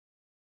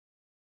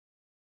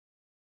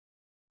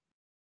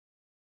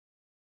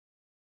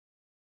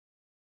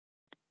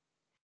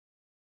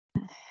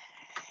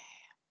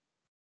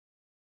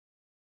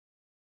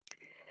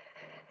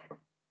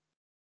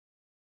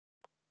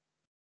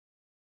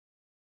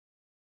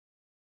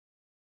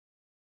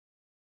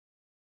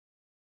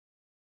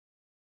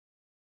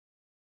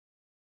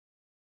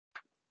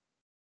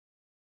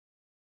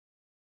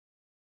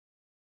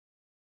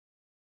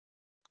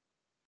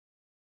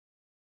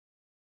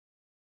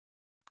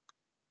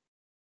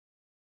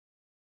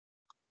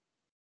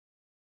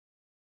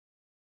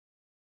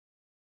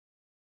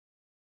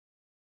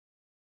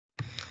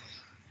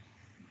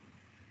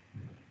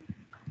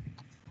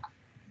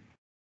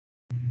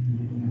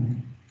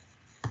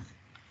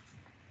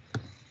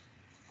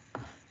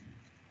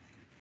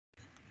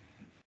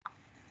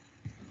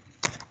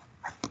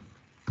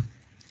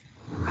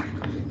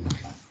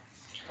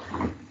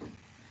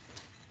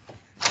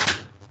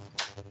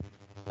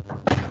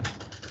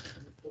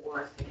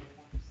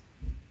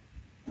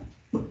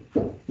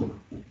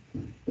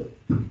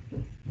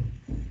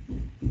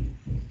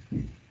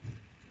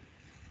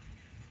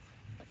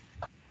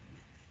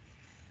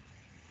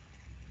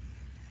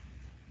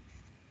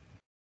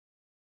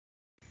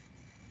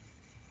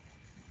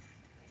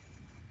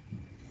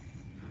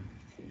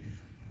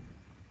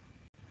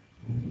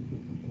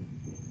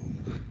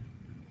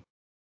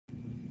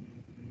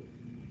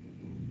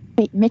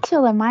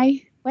Mitchell,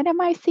 what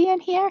am I seeing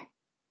here?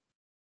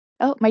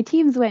 Oh, my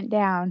Teams went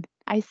down.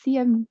 I see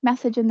a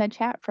message in the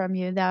chat from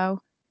you, though.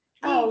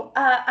 Oh,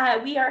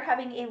 we are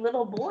having a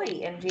little boy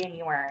in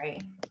January.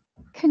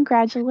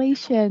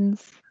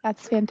 Congratulations.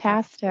 That's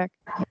fantastic.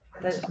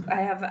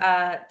 I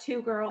have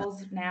 2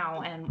 girls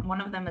now, and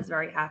one of them is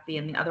very happy,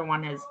 and the other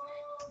one is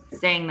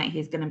saying that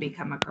he's going to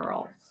become a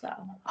girl.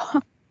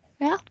 So,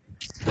 yeah.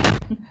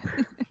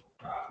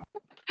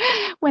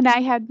 When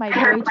I had my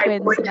boy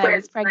twins and I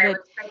was pregnant,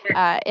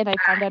 and I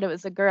found out it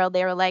was a girl,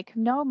 they were like,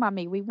 "No,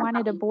 mommy, we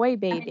wanted a boy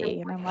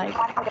baby," and I'm like,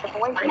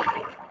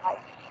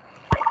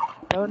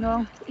 don't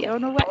know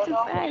what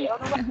to say.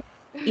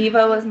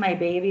 Eva was my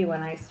baby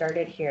when I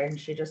started here, and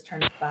she just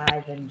turned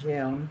 5 in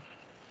June.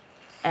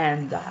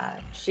 And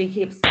she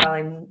keeps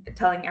telling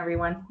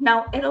everyone,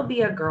 "No, it'll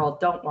be a girl.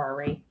 Don't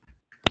worry."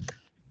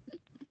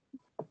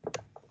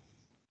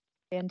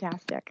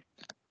 Fantastic.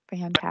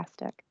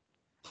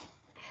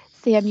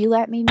 Sam, you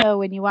let me know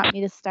when you want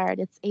me to start.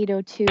 It's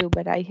 8:02,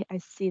 but I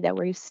see that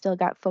we've still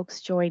got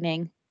folks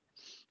joining.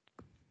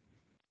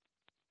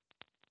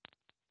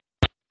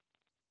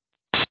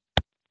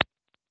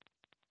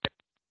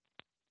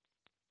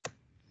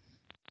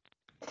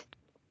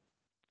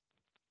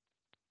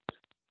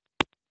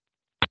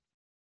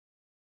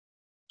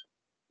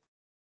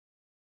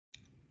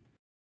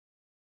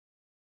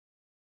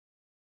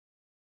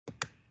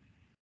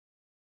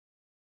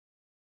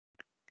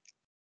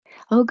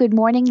 Oh, good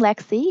morning,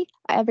 Lexi.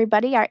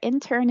 Everybody, our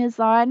intern is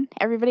on.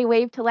 Everybody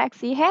wave to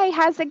Lexi. Hey,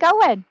 how's it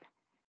going?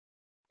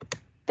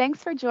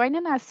 Thanks for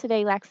joining us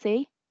today,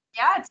 Lexi.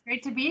 Yeah, it's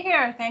great to be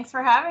here. Thanks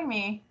for having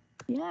me.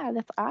 Yeah,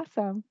 that's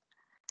awesome.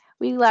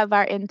 We love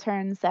our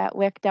interns at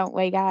WIC, don't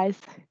we, guys?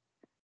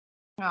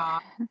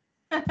 Aw.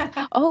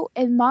 Oh,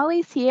 and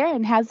Molly's here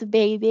and has a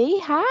baby.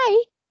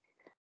 Hi.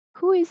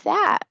 Who is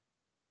that?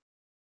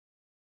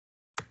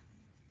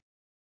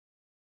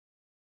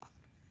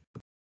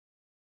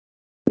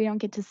 We don't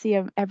get to see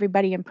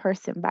everybody in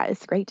person, but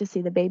it's great to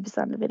see the babies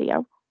on the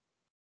video.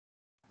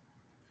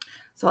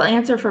 So I'll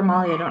answer for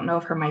Molly. I don't know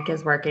if her mic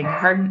is working.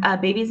 Her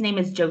baby's name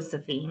is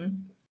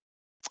Josephine.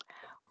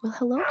 Well,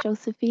 hello,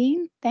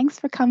 Josephine. Thanks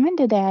for coming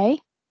today.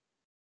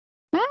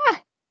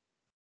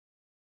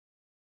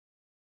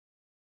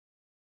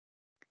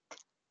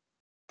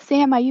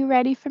 Sam, are you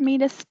ready for me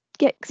to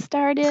get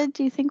started?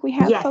 Do you think we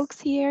have folks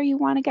here you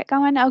want to get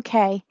going?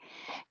 Okay.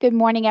 Good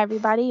morning,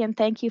 everybody, and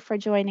thank you for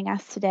joining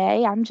us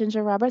today. I'm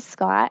Ginger Roberts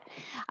Scott.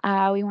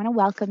 We want to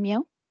welcome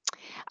you.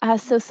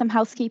 So some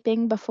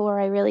housekeeping before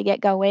I really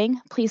get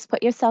going. Please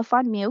put yourself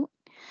on mute.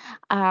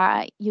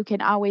 You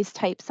can always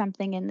type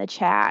something in the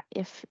chat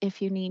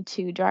if you need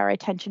to draw our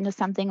attention to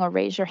something or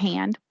raise your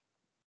hand.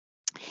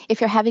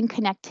 If you're having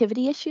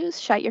connectivity issues,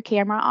 shut your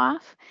camera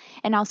off.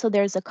 And also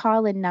there's a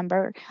call-in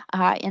number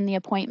in the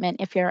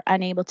appointment if you're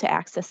unable to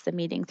access the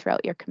meeting through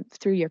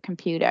your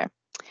computer.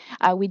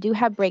 We do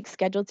have breaks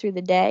scheduled through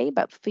the day,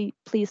 but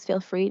please feel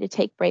free to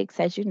take breaks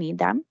as you need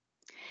them.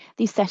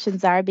 These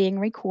sessions are being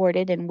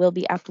recorded and will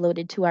be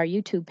uploaded to our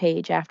YouTube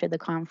page after the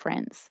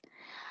conference.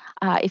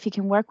 If you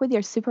can work with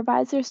your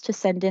supervisors to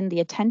send in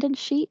the attendance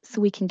sheet so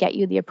we can get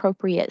you the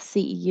appropriate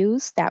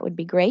CEUs, that would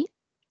be great.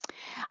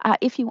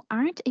 If you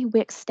aren't a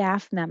WIC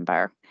staff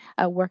member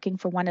working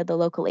for one of the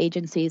local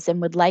agencies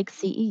and would like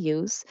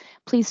CEUs,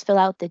 please fill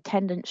out the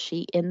attendance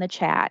sheet in the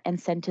chat and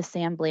send to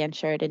Sam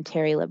Blanchard and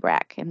Terry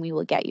Lebrecq, and we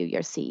will get you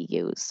your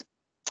CEUs.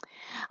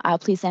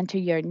 Please enter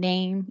your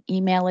name,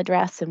 email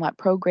address, and what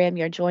program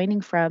you're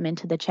joining from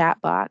into the chat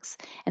box,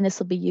 and this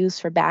will be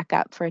used for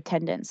backup for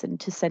attendance and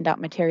to send out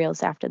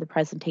materials after the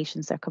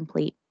presentations are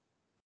complete.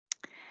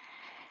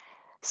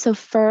 So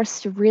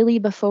first, really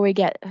before we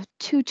get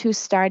too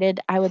started,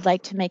 I would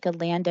like to make a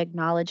land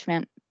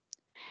acknowledgement.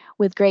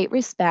 With great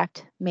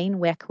respect, Maine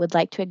WIC would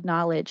like to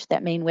acknowledge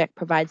that Maine WIC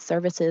provides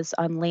services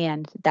on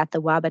land that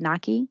the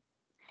Wabanaki,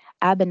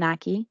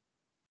 Abenaki,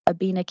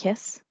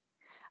 Abenakis,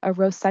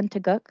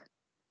 Arosuntaguk,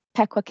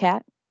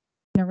 Pequaket,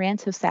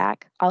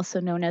 Narantusac,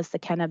 also known as the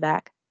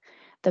Kennebec,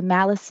 the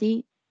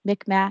Maliseet,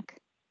 Micmac,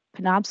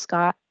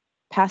 Penobscot,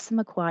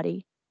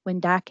 Passamaquoddy,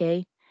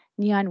 Wendake,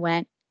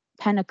 Neonwent,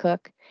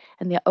 Pennacook,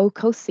 and the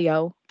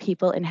Ocosio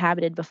people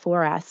inhabited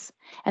before us,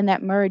 and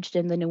that merged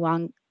in the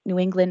New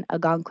England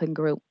Algonquin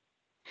group.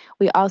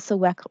 We also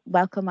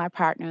welcome our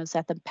partners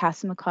at the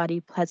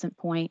Passamaquoddy, Pleasant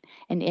Point,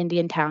 and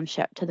Indian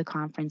Township to the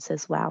conference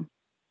as well.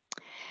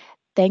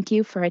 Thank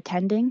you for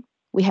attending.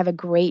 We have a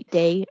great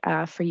day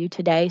for you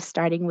today,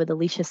 starting with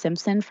Alicia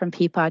Simpson from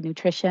Peapod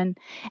Nutrition,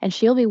 and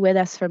she'll be with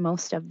us for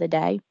most of the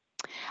day.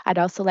 I'd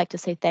also like to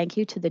say thank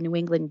you to the New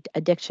England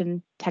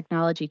Addiction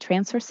Technology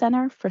Transfer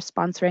Center for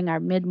sponsoring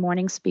our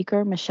mid-morning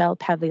speaker, Michelle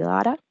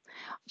Pavliotta.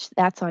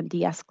 That's on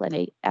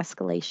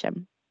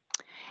de-escalation.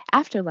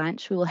 After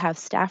lunch, we will have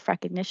staff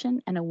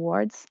recognition and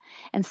awards,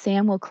 and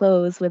Sam will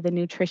close with a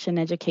nutrition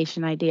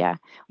education idea,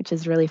 which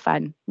is really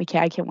fun.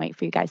 I can't wait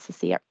for you guys to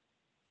see it.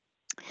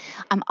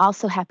 I'm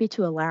also happy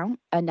to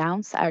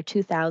announce our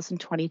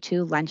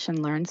 2022 Lunch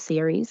and Learn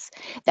series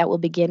that will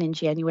begin in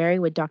January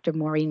with Dr.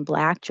 Maureen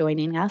Black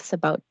joining us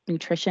about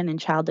nutrition and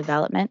child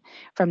development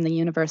from the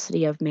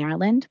University of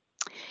Maryland.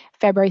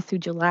 February through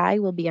July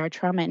will be our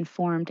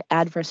trauma-informed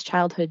adverse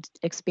childhood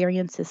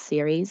experiences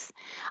series,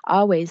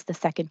 always the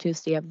second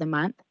Tuesday of the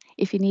month.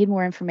 If you need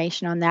more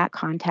information on that,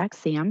 contact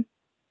Sam.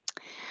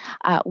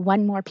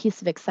 One more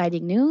piece of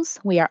exciting news.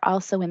 We are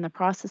also in the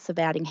process of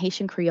adding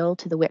Haitian Creole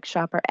to the WIC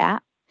Shopper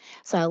app.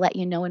 So I'll let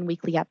you know in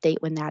weekly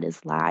update when that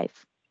is live.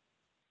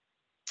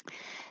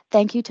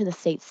 Thank you to the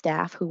state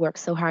staff who worked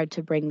so hard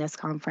to bring this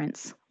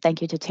conference.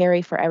 Thank you to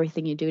Terry for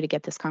everything you do to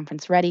get this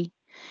conference ready.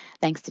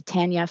 Thanks to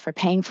Tanya for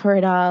paying for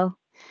it all.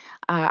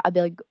 A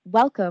big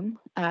welcome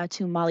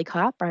to Molly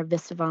Kopp, our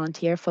Vista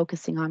volunteer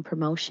focusing on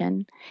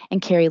promotion,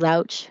 and Carrie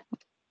Louch,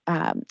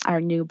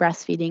 our new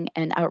breastfeeding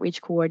and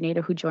outreach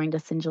coordinator who joined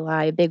us in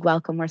July. A big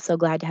welcome. We're so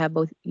glad to have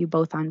you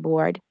both on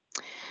board.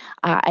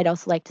 I'd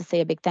also like to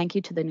say a big thank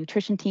you to the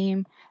nutrition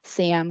team,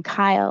 Sam,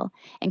 Kyle,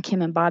 and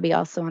Kim and Bobby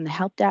also on the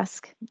help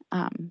desk.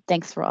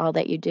 Thanks for all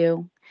that you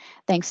do.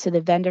 Thanks to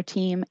the vendor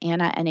team,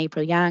 Anna and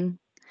April Young.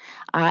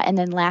 And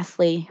then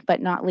lastly, but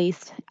not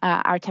least,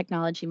 our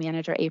technology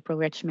manager, April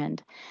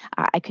Richmond.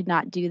 I could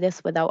not do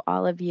this without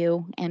all of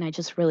you, and I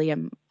just really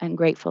am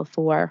grateful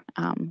for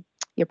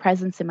your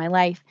presence in my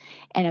life,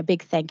 and a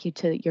big thank you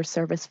to your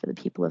service for the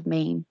people of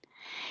Maine.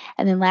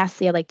 And then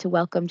lastly, I'd like to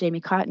welcome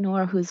Jamie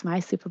Cottonor, who's my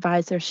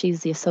supervisor. She's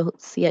the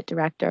Associate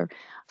Director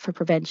for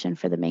Prevention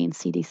for the Maine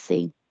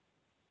CDC.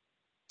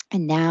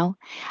 And now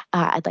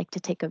I'd like to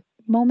take a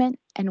moment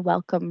and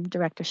welcome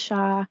Director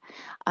Shah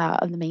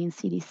of the Maine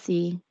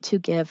CDC to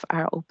give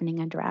our opening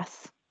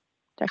address.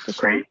 Director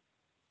Shah. Great.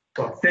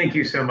 Well, thank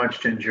you so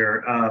much, Ginger.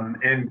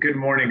 And good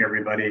morning,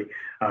 everybody.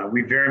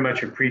 We very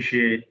much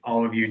appreciate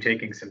all of you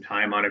taking some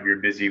time out of your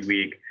busy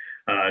week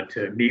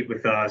to meet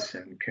with us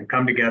and can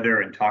come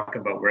together and talk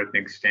about where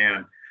things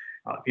stand.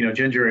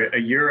 Ginger, a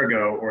year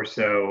ago or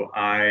so,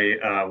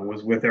 I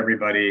was with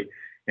everybody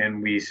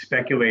and we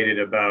speculated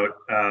about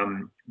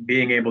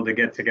being able to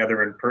get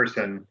together in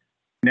person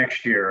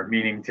next year,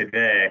 meaning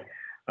today.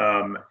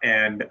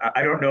 And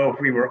I don't know if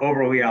we were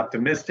overly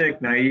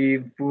optimistic,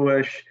 naive,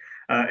 foolish,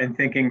 and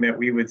thinking that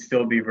we would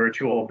still be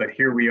virtual, but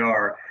here we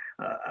are.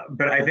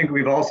 But I think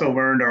we've also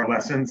learned our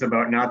lessons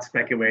about not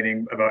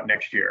speculating about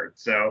next year.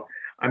 So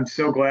I'm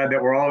so glad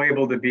that we're all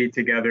able to be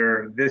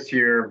together this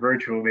year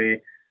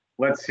virtually.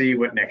 Let's see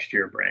what next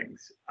year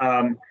brings.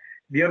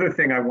 The other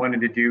thing I wanted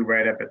to do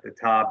right up at the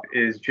top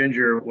is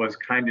Ginger was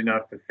kind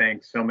enough to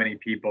thank so many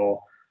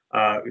people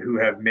who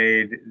have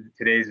made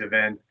today's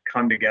event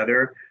come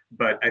together.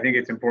 But I think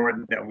it's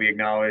important that we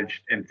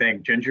acknowledge and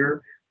thank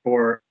Ginger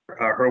for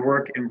her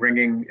work in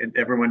bringing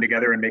everyone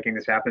together and making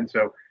this happen.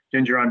 So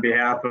Ginger, on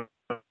behalf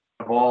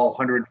of all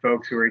 100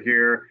 folks who are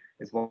here,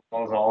 as well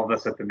as all of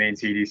us at the Maine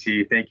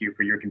CDC, thank you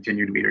for your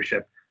continued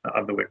leadership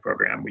of the WIC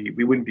program.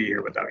 We wouldn't be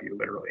here without you,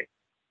 literally.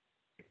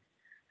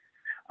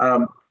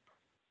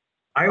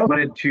 I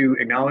wanted to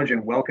acknowledge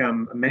and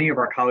welcome many of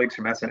our colleagues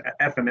from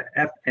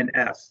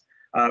FNS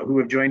who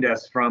have joined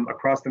us from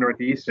across the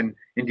Northeast and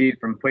indeed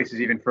from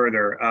places even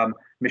further.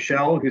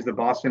 Michelle, who's the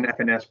Boston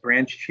FNS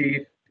branch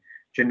chief,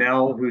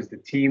 Janelle, who's the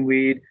team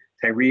lead,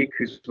 Tyreek,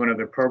 who's one of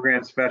the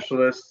program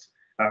specialists,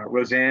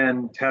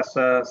 Roseanne,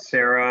 Tessa,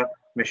 Sarah,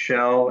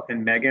 Michelle,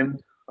 and Megan,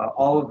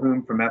 all of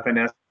whom from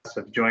FNS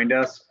have joined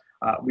us.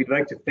 We'd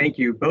like to thank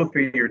you both for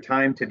your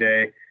time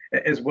today,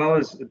 as well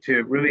as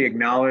to really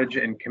acknowledge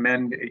and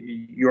commend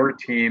your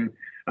team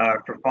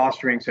for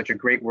fostering such a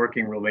great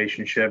working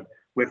relationship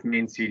with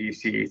Maine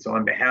CDC. So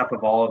on behalf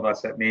of all of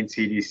us at Maine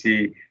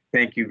CDC,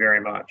 thank you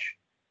very much.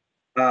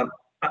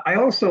 I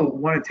also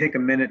want to take a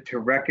minute to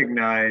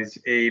recognize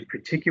a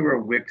particular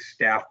WIC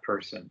staff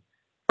person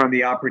from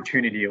the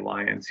Opportunity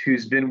Alliance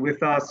who's been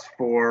with us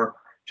for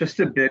just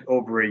a bit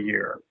over a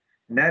year,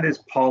 and that is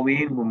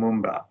Pauline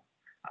Lumumba.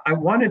 I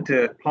wanted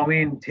to,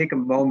 Pauline, take a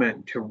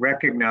moment to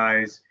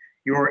recognize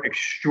your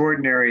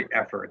extraordinary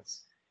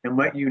efforts and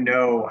let you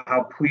know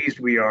how pleased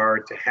we are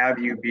to have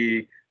you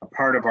be a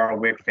part of our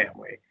WIC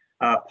family.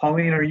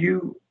 Pauline, are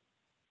you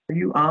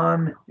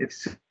on? If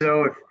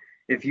so,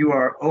 if you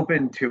are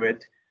open to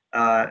it,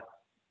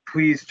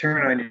 please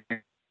turn on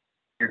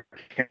your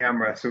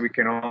camera so we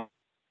can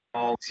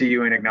all see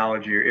you and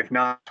acknowledge you. If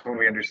not,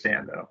 we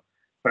understand though.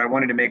 But I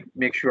wanted to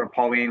make sure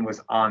Pauline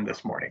was on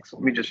this morning. So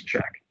let me just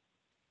check.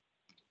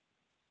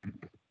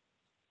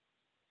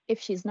 If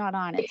she's not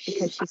on, it's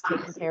because she's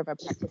taking care of a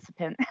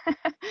participant.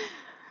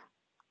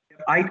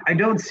 I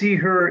don't see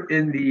her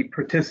in the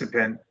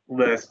participant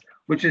list,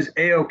 which is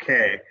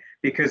a-okay,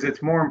 because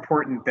it's more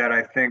important that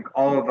I think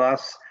all of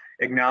us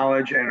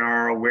acknowledge and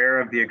are aware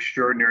of the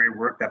extraordinary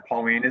work that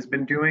Pauline has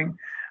been doing.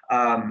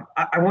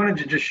 I wanted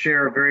to just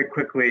share very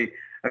quickly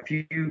a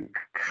few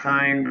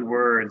kind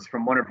words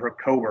from one of her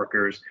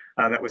coworkers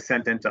that was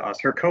sent in to us.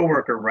 Her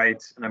coworker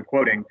writes, and I'm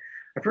quoting,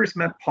 "I first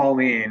met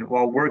Pauline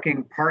while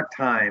working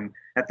part-time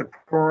at the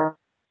Portland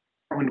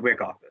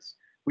WIC office.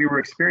 we were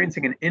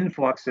experiencing an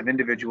influx of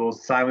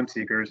individuals, asylum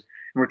seekers,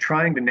 and we're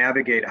trying to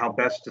navigate how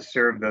best to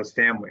serve those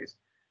families.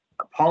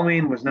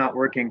 Pauline was not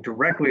working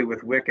directly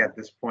with WIC at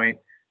this point,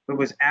 but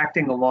was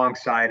acting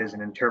alongside as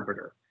an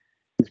interpreter.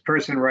 This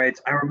person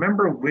writes, I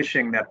remember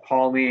wishing that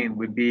Pauline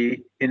would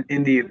be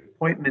in the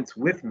appointments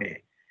with me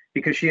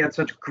because she had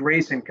such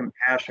grace and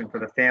compassion for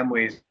the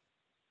families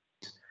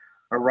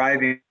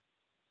arriving.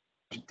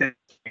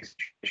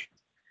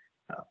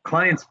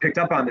 Clients picked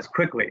up on this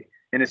quickly,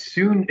 and as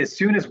soon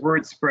as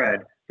word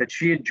spread that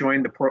she had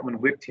joined the Portland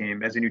WIC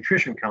team as a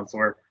nutrition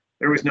counselor,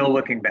 there was no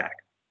looking back.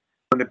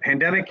 When the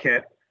pandemic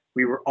hit,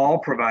 we were all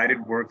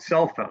provided work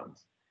cell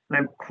phones. And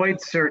I'm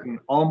quite certain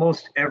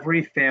almost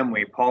every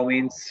family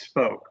Pauline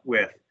spoke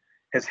with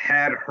has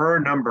had her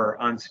number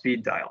on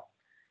speed dial.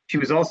 She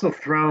was also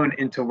thrown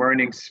into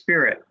learning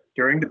Spirit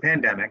during the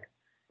pandemic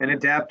and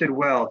adapted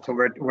well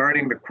to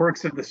learning the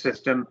quirks of the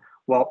system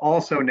while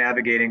also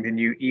navigating the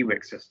new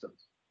EWIC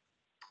systems.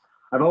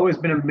 I've always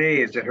been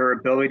amazed at her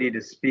ability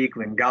to speak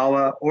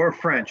Lingala or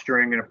French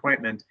during an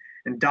appointment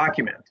and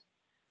document.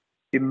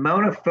 The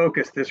amount of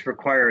focus this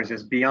requires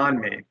is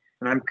beyond me,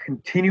 and I'm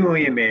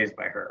continually amazed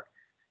by her.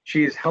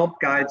 She has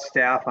helped guide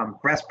staff on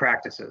best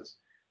practices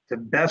to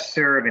best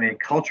serve in a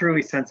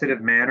culturally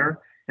sensitive manner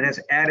and has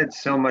added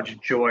so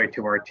much joy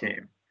to our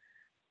team.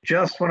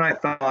 Just when I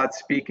thought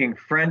speaking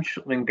French,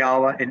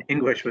 Lingala, and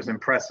English was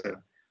impressive,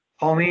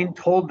 Pauline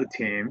told the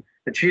team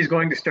that she's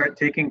going to start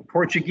taking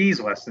Portuguese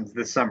lessons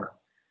this summer.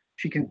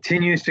 She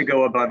continues to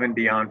go above and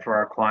beyond for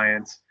our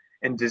clients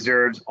and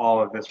deserves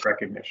all of this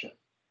recognition.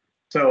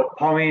 So,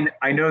 Pauline,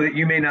 I know that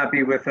you may not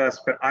be with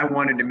us, but I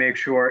wanted to make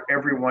sure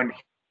everyone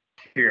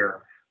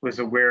here was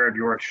aware of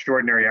your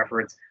extraordinary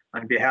efforts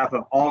on behalf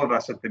of all of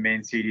us at the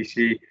Maine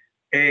CDC.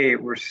 A,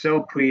 we're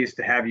so pleased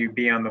to have you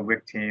be on the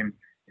WIC team,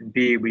 and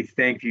B, we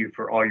thank you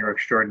for all your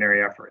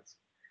extraordinary efforts.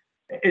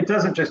 It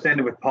doesn't just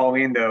end with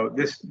Pauline, though.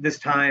 This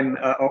time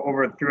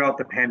throughout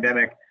the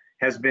pandemic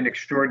has been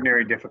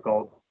extraordinarily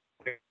difficult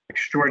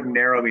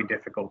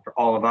for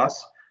all of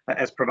us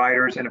as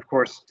providers, and of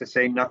course, to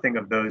say nothing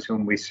of those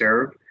whom we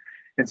serve.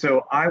 And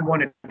so I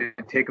wanted to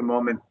take a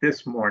moment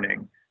this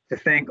morning to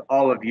thank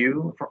all of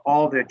you for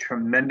all the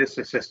tremendous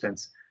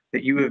assistance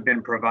that you have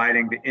been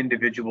providing to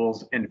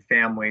individuals and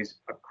families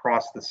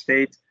across the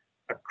state,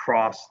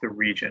 across the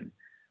region.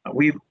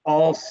 We've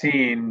all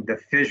seen the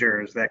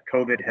fissures that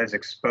COVID has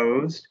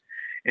exposed,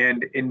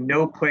 and in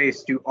no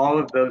place do all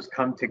of those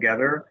come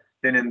together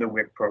than in the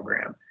WIC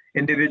program.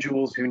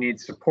 Individuals who need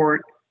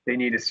support, they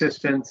need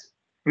assistance,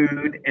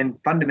 food, and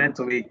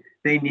fundamentally,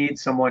 they need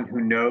someone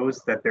who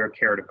knows that they're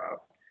cared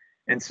about.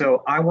 And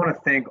so I want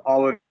to thank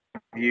all of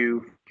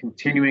you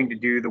continuing to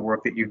do the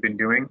work that you've been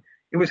doing.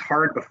 It was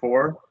hard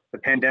before. The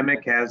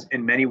pandemic has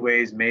in many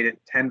ways made it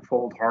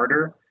tenfold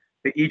harder,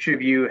 but each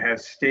of you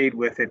has stayed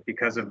with it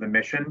because of the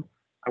mission.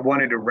 I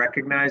wanted to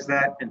recognize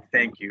that and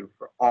thank you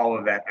for all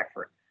of that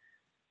effort.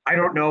 I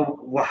don't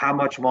know how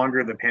much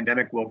longer the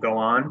pandemic will go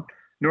on,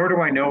 nor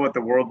do I know what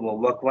the world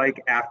will look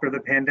like after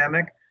the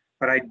pandemic,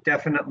 but I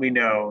definitely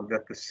know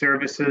that the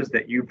services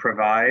that you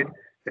provide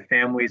to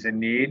families in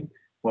need,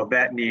 well,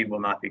 that need will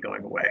not be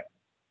going away.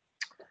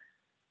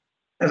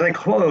 As I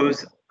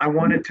close, I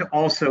wanted to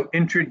also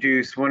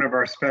introduce one of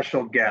our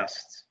special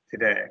guests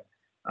today,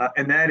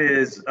 and that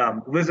is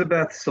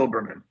Lizbeth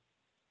Silbermann.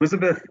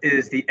 Lizbeth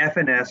is the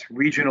FNS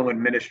Regional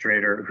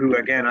Administrator, who,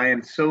 again, I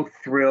am so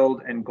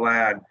thrilled and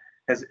glad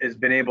has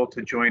been able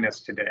to join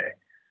us today.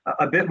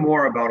 A bit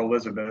more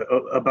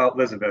about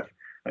Lizbeth.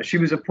 She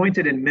was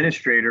appointed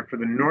Administrator for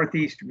the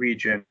Northeast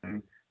region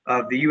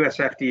of the US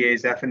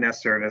FDA's FNS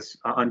service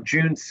on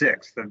June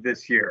 6th of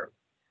this year.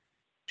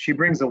 She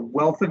brings a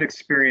wealth of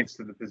experience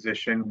to the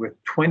position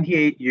with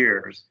 28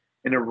 years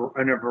in a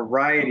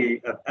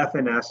variety of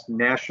FNS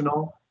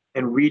national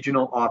and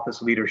regional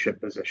office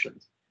leadership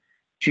positions.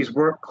 She's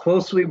worked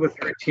closely with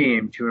her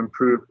team to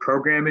improve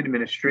program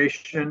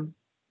administration,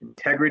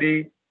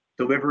 integrity,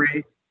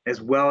 delivery,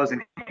 as well as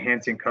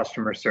enhancing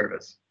customer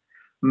service.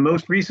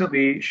 Most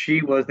recently,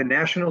 she was the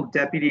National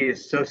Deputy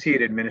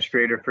Associate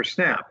Administrator for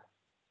SNAP.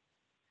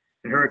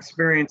 And her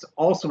experience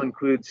also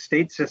includes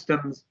state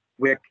systems,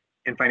 WIC,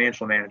 and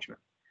financial management.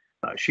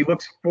 She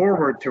looks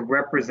forward to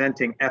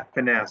representing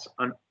FNS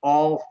on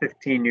all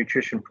 15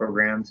 nutrition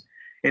programs,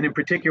 and in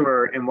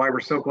particular, and why we're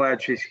so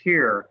glad she's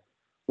here,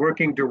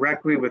 working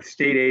directly with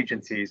state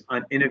agencies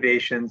on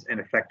innovations and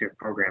effective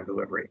program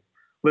delivery.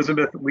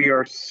 Lizbeth, we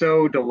are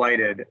so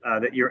delighted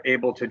that you're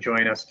able to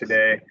join us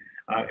today,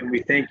 and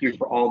we thank you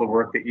for all the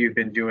work that you've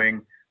been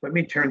doing. Let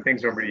me turn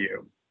things over to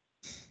you.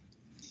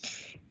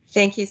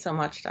 Thank you so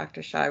much,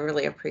 Dr. Shah. I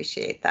really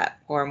appreciate that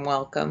warm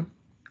welcome.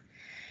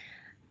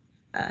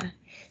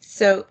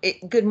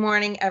 Good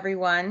morning,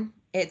 everyone.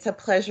 It's a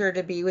pleasure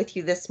to be with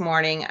you this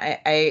morning.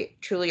 I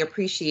truly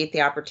appreciate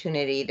the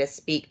opportunity to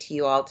speak to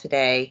you all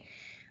today.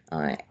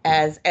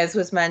 As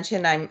was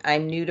mentioned,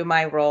 I'm new to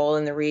my role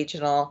in the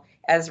regional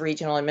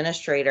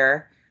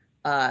administrator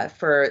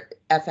for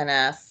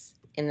FNS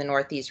in the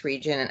Northeast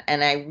region,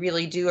 and I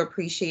really do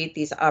appreciate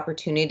these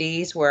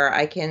opportunities where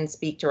I can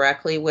speak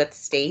directly with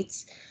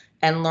states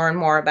and learn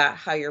more about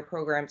how your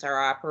programs are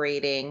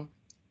operating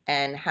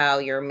and how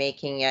you're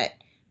making it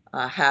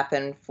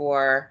happen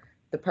for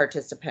the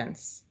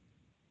participants.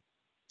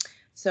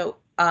 So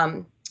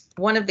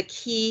one of the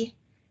keys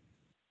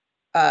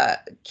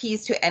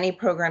to any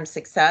program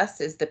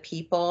success is the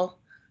people.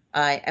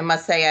 I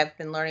must say I've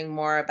been learning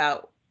more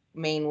about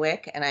Maine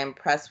WIC, and I'm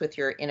impressed with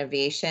your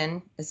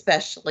innovation,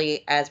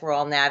 especially as we're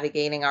all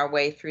navigating our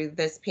way through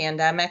this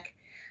pandemic.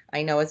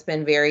 I know it's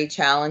been very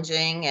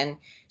challenging, and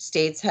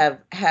states have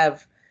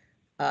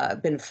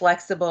been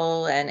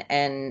flexible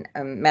and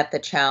met the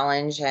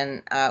challenge,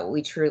 and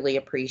we truly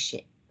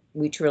appreciate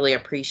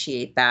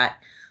that.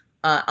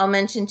 I'll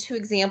mention 2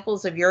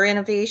 examples of your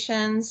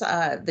innovations.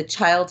 The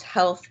child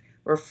health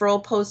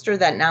referral poster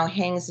that now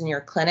hangs in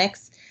your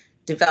clinics,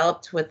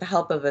 developed with the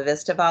help of a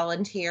Vista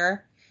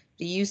volunteer.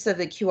 The use of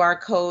the QR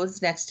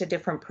codes next to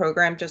different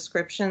program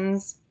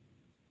descriptions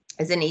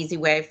is an easy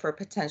way for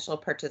potential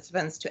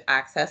participants to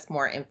access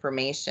more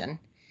information.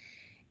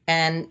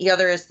 And the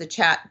other is the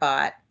chat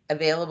bot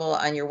available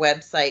on your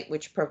website,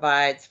 which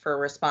provides for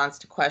response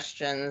to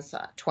questions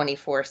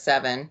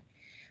 24/7.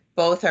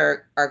 Both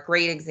are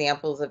great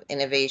examples of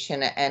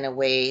innovation and a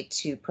way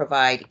to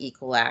provide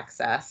equal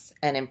access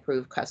and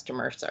improve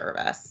customer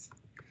service.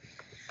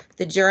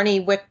 The journey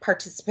WIC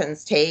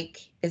participants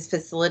take is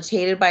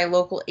facilitated by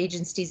local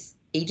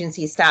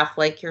agency staff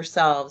like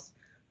yourselves,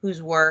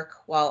 whose work,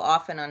 while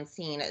often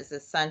unseen, is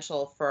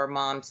essential for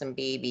moms and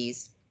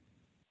babies.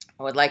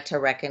 I would like to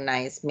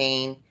recognize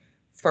Maine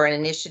for an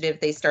initiative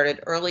they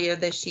started earlier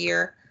this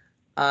year,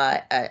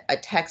 a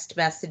text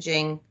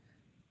messaging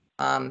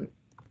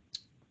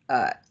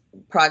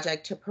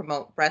project to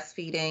promote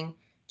breastfeeding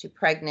to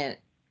pregnant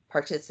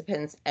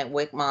participants and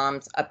WIC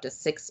moms up to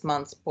 6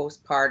 months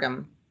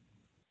postpartum.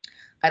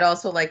 I'd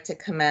also like to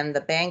commend the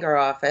Bangor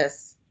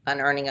office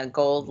on earning a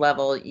gold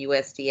level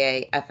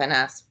USDA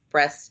FNS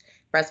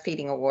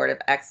Breastfeeding Award of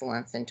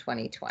Excellence in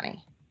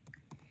 2020.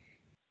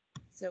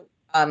 So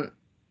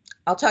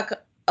I'll talk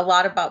a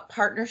lot about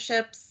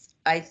partnerships.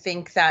 I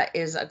think that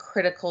is a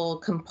critical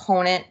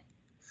component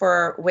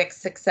for WIC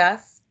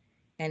success,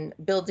 and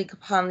building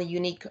upon the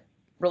unique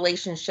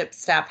relationships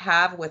staff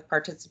have with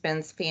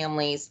participants,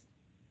 families,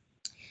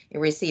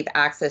 and receive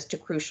access to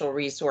crucial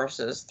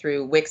resources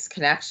through WIC's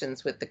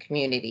connections with the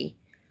community.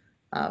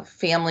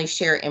 Families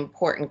share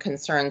important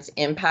concerns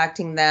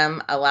impacting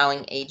them,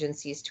 allowing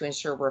agencies to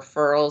ensure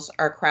referrals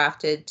are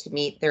crafted to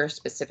meet their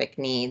specific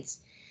needs.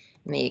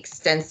 And the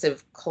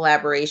extensive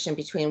collaboration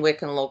between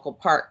WIC and local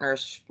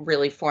partners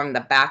really form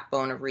the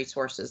backbone of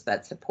resources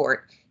that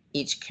support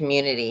each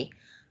community.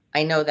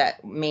 I know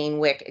that Maine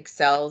WIC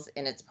excels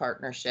in its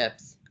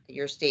partnerships.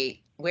 Your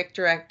state WIC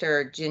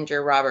director,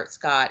 Ginger Robert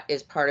Scott,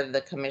 is part of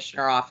the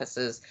Commissioner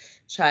Office's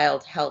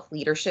Child Health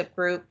Leadership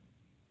Group.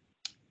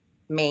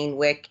 Maine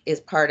WIC is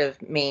part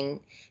of Maine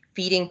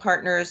Feeding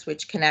Partners,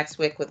 which connects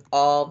WIC with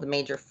all the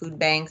major food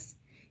banks.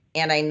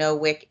 And I know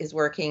WIC is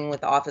working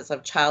with the Office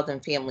of Child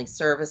and Family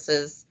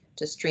Services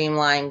to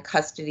streamline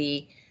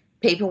custody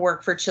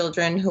paperwork for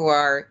children who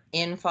are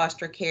in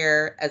foster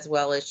care, as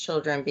well as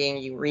children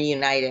being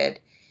reunited.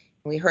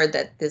 We heard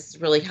that this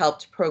really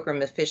helped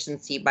program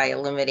efficiency by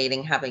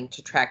eliminating having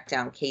to track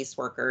down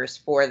caseworkers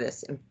for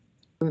this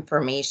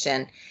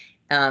information.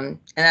 And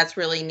that's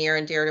really near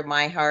and dear to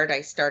my heart.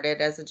 I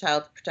started as a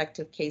child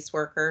protective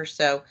caseworker,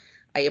 so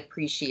I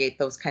appreciate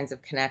those kinds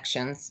of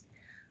connections.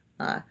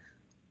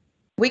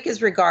 WIC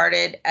is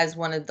regarded as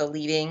one of the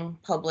leading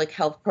public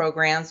health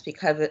programs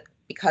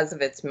because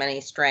of its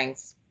many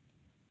strengths.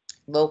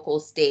 Local,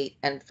 state,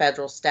 and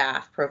federal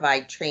staff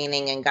provide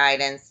training and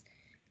guidance,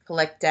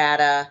 collect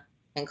data,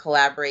 and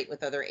collaborate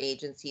with other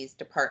agencies,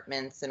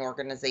 departments, and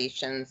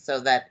organizations so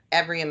that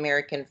every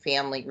American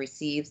family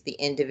receives the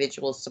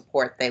individual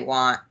support they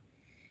want.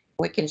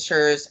 WIC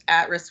ensures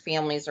at-risk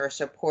families are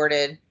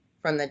supported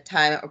from the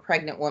time a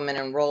pregnant woman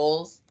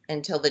enrolls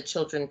until the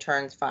children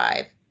turns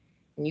 5.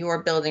 And you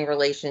are building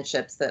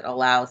relationships that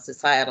allow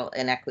societal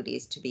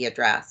inequities to be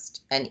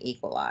addressed and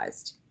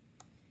equalized.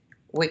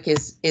 WIC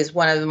is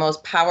one of the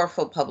most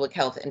powerful public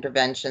health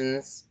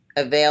interventions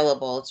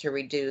available to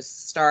reduce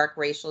stark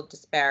racial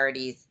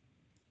disparities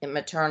in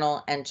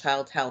maternal and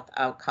child health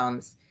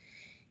outcomes.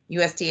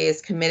 USDA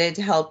is committed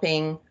to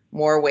helping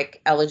more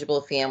WIC eligible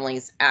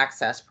families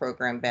access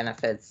program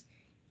benefits,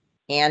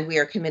 and we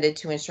are committed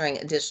to ensuring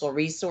additional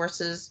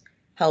resources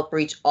help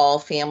reach all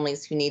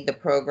families who need the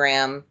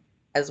program,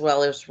 as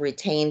well as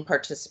retain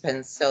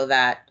participants so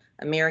that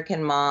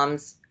American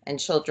moms and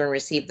children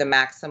receive the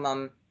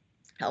maximum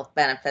health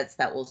benefits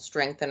that will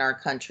strengthen our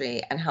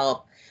country and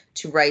help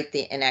to right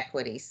the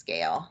inequity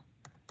scale.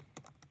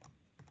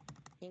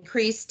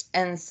 Increased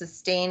and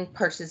sustained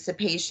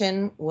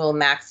participation will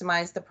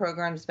maximize the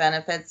program's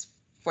benefits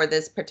for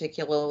this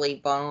particularly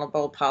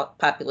vulnerable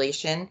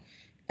population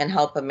and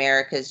help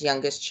America's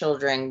youngest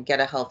children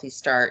get a healthy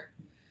start.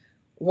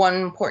 One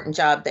important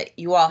job that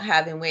you all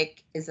have in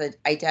WIC is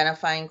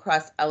identifying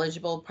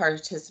cross-eligible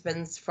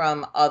participants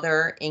from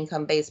other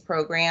income-based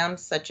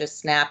programs such as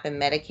SNAP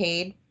and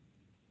Medicaid.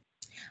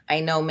 I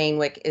know Maine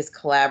WIC is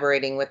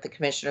collaborating with the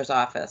Commissioner's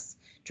Office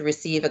to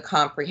receive a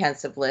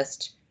comprehensive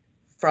list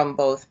from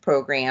both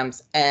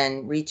programs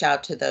and reach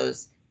out to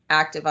those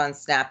active on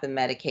SNAP and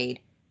Medicaid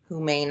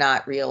who may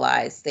not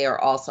realize they are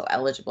also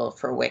eligible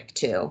for WIC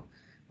too.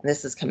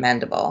 This is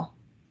commendable.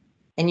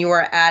 And you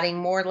are adding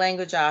more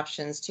language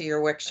options to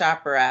your WIC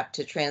Shopper app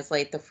to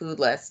translate the food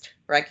list,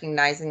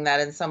 recognizing that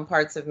in some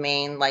parts of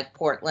Maine, like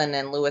Portland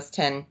and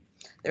Lewiston,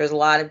 there's a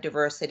lot of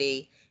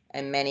diversity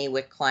and many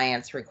WIC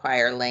clients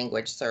require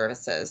language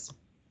services.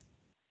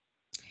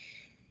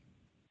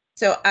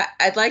 So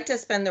I'd like to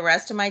spend the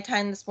rest of my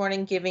time this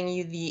morning giving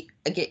you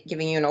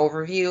an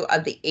overview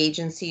of the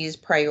agency's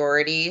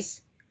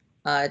priorities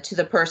to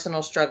the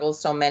personal struggles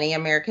so many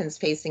Americans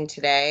facing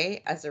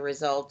today as a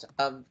result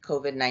of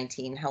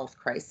COVID-19 health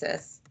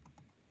crisis.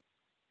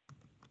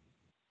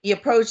 The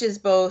approach is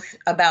both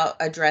about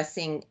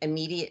addressing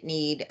immediate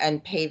need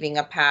and paving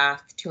a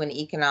path to an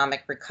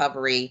economic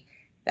recovery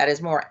that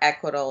is more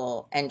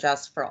equitable and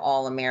just for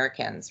all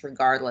Americans,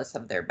 regardless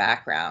of their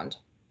background.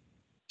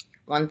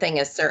 One thing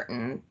is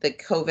certain, the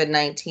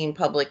COVID-19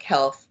 public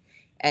health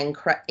and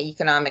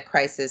economic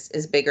crisis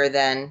is bigger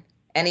than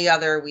any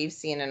other we've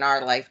seen in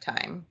our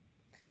lifetime.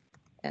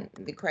 And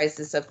the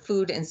crisis of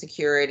food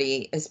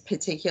insecurity is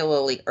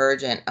particularly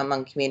urgent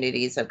among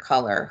communities of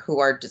color who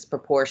are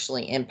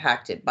disproportionately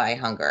impacted by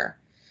hunger.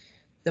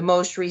 The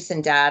most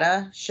recent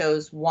data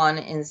shows 1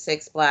 in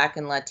 6 Black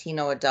and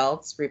Latino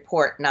adults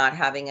report not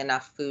having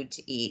enough food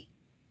to eat,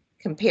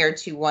 compared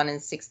to 1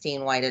 in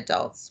 16 white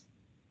adults.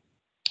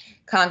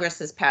 Congress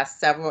has passed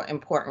several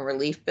important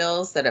relief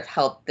bills that have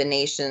helped the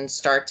nation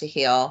start to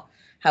heal.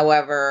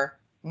 However,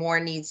 more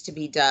needs to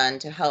be done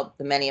to help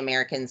the many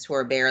Americans who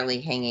are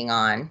barely hanging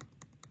on.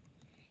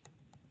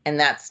 And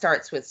that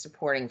starts with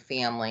supporting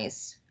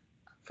families.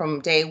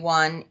 From day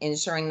one,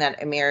 ensuring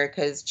that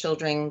America's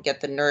children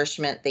get the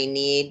nourishment they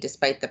need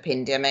despite the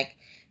pandemic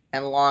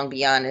and long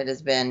beyond it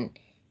has been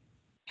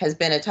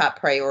a top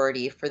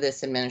priority for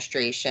this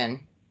administration.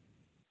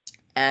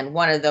 And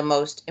one of the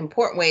most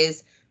important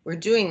ways we're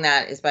doing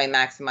that is by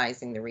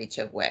maximizing the reach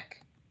of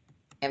WIC,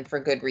 and for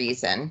good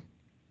reason.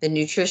 The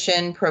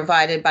nutrition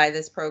provided by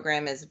this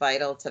program is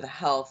vital to the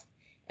health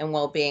and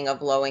well-being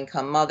of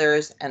low-income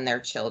mothers and their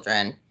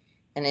children,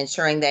 and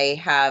ensuring they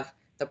have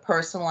the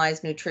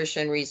personalized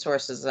nutrition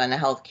resources and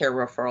healthcare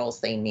referrals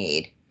they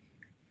need.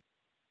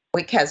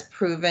 WIC has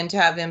proven to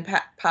have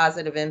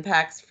positive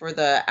impacts for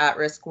the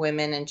at-risk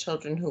women and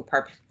children who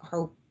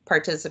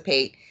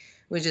participate,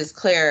 which is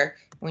clear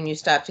when you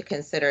stop to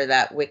consider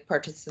that WIC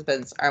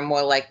participants are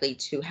more likely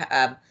to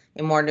have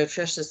a more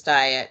nutritious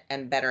diet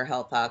and better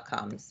health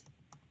outcomes.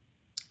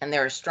 And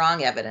there is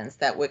strong evidence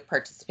that WIC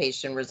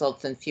participation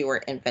results in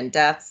fewer infant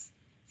deaths,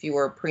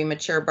 fewer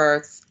premature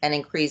births, and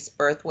increased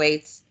birth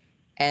weights,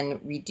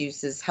 and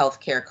reduces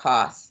healthcare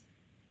costs.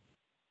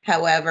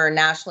 However,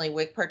 nationally,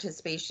 WIC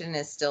participation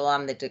is still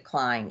on the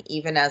decline,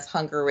 even as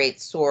hunger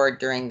rates soared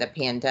during the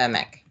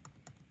pandemic.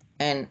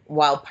 And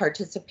while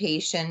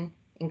participation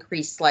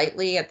increased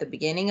slightly at the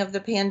beginning of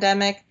the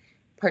pandemic,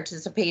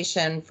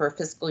 participation for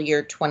fiscal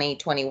year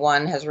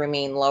 2021 has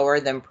remained lower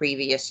than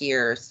previous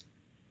years,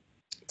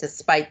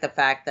 despite the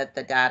fact that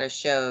the data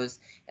shows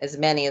as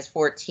many as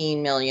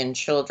 14 million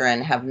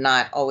children have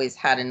not always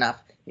had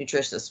enough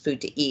nutritious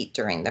food to eat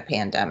during the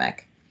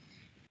pandemic.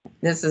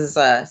 This is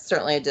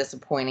certainly a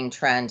disappointing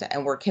trend,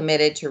 and we're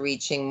committed to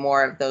reaching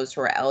more of those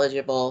who are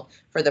eligible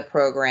for the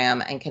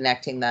program and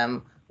connecting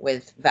them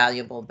with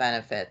valuable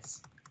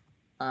benefits.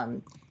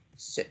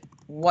 So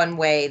one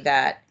way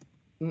that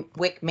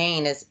WIC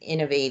Maine is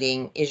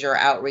innovating is your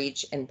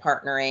outreach and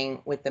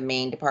partnering with the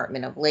Maine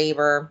Department of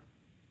Labor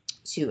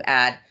to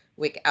add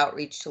WIC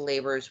Outreach to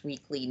Labor's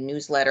weekly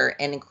newsletter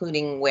and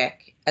including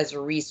WIC as a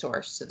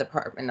resource to the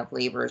Department of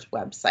Labor's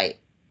website.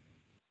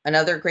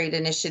 Another great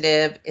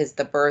initiative is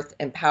the Birth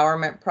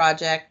Empowerment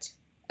Project,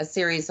 a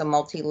series of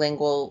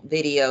multilingual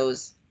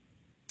videos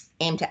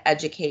aimed to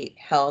educate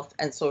health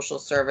and social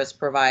service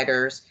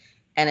providers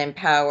and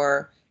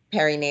empower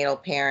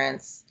perinatal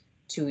parents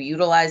to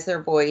utilize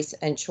their voice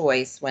and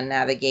choice when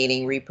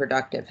navigating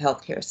reproductive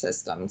healthcare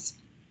systems.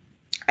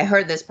 I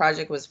heard this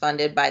project was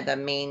funded by the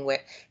Maine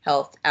WIC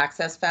Health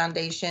Access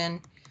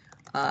Foundation,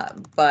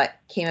 but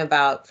came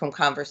about from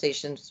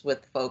conversations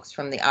with folks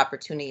from the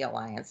Opportunity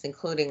Alliance,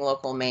 including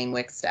local Maine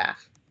WIC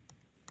staff.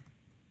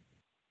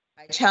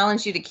 I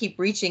challenge you to keep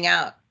reaching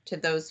out to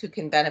those who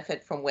can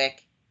benefit from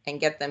WIC and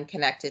get them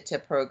connected to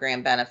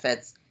program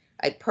benefits.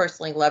 I'd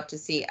personally love to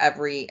see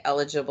every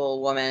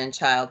eligible woman and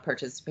child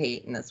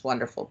participate in this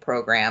wonderful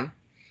program.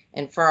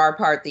 And for our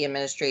part, the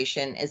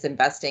administration is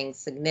investing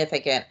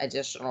significant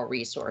additional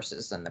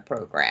resources in the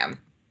program.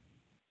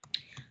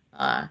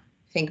 I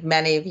think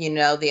many of you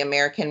know the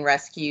American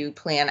Rescue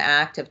Plan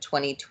Act of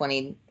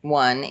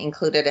 2021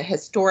 included a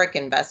historic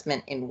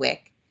investment in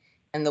WIC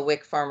and the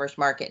WIC Farmers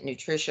Market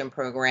Nutrition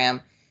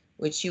Program,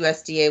 which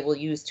USDA will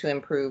use to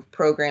improve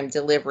program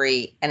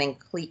delivery and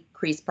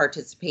increase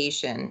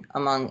participation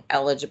among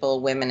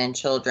eligible women and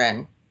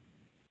children.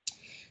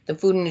 The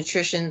Food and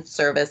Nutrition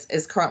Service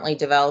is currently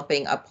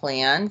developing a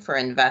plan for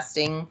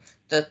investing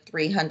the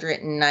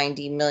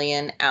 $390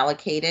 million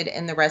allocated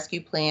in the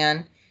rescue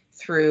plan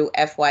through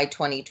FY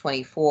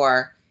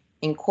 2024,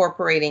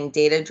 incorporating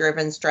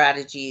data-driven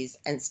strategies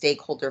and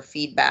stakeholder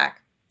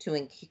feedback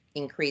to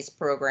increase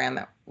program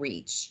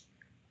reach.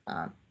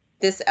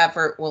 This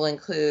effort will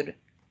include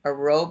a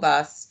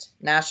robust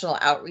national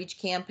outreach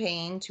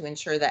campaign to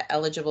ensure that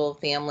eligible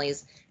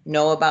families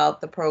know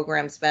about the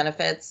program's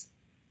benefits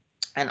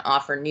and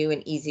offer new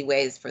and easy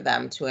ways for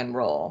them to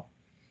enroll.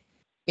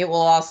 It will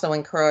also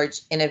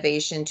encourage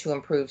innovation to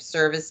improve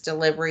service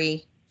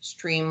delivery,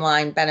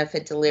 streamline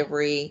benefit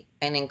delivery,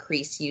 and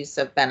increase use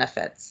of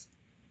benefits.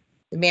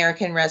 The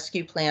American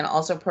Rescue Plan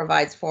also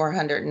provides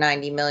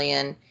 $490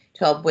 million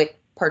to help WIC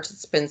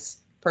participants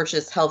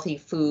purchase healthy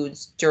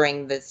foods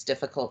during this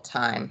difficult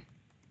time.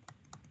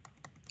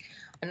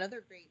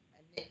 Another great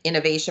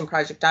innovation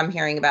project I'm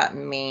hearing about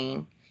in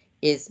Maine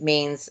is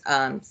Maine's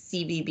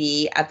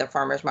CVB at the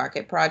Farmers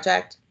Market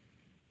project.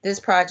 This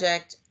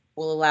project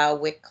will allow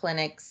WIC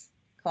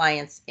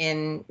clients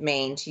in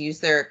Maine to use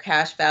their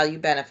cash value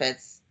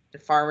benefits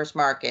at farmers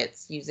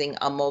markets using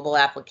a mobile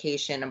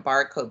application and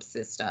barcode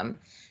system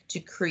to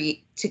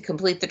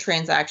complete the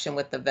transaction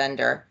with the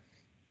vendor.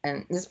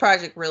 And this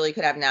project really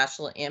could have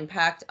national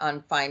impact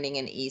on finding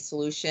an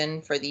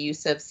e-solution for the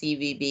use of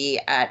CVB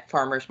at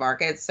farmers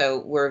markets. So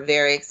we're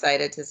very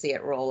excited to see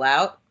it roll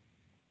out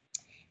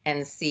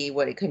and see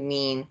what it could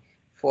mean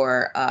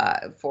for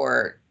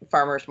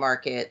farmers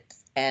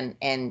markets and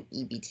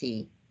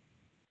EBT.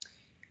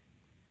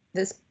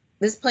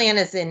 This plan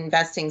is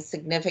investing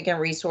significant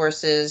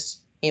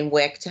resources in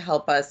WIC to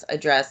help us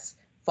address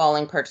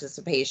falling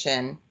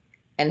participation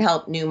and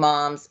help new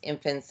moms,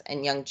 infants,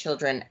 and young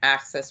children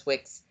access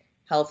WIC's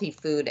healthy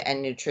food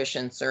and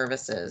nutrition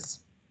services.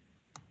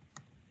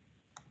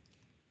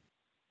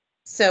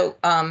 So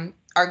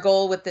our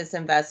goal with this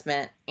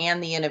investment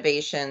and the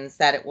innovations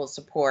that it will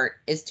support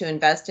is to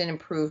invest in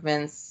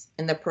improvements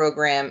in the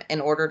program in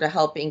order to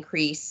help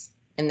increase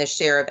in the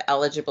share of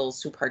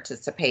eligibles who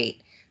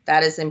participate.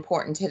 That is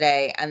important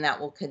today, and that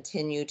will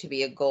continue to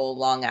be a goal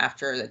long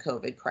after the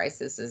COVID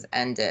crisis is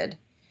ended.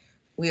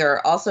 We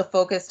are also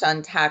focused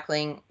on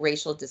tackling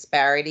racial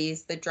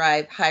disparities that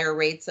drive higher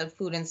rates of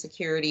food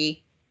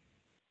insecurity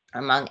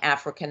among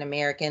African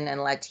American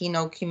and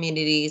Latino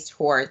communities,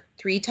 who are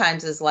 3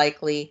 times as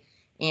likely,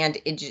 and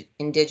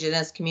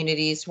Indigenous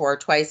communities, who are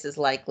twice as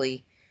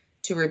likely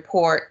to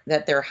report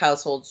that their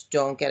households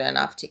don't get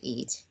enough to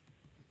eat.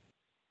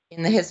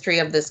 In the history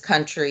of this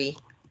country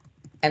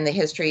and the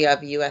history of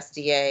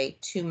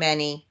USDA, too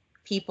many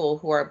people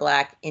who are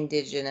Black,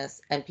 Indigenous,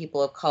 and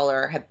people of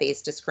color have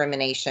faced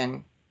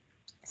discrimination,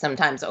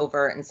 sometimes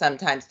overt and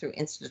sometimes through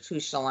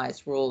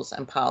institutionalized rules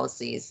and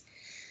policies.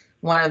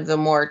 One of the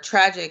more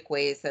tragic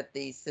ways that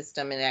these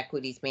system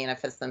inequities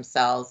manifest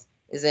themselves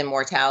is in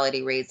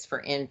mortality rates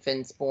for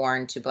infants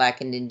born to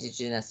Black and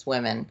Indigenous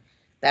women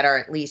that are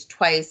at least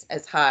twice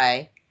as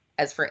high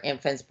as for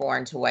infants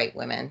born to white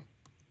women.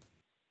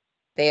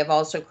 They have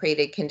also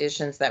created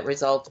conditions that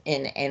result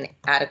in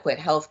inadequate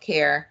health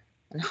care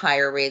and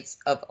higher rates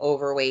of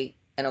overweight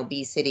and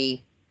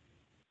obesity,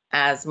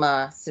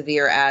 asthma,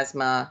 severe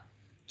asthma,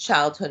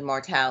 childhood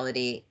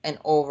mortality, and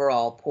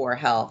overall poor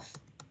health.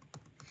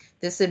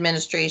 This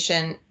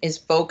administration is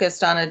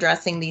focused on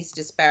addressing these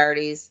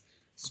disparities,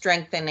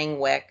 strengthening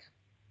WIC,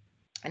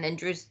 and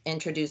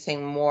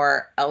introducing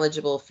more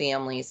eligible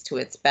families to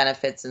its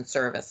benefits and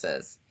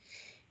services.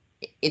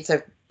 It's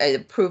a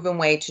proven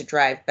way to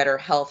drive better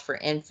health for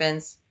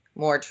infants,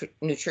 more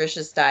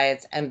nutritious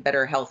diets, and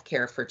better health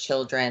care for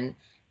children,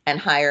 and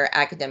higher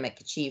academic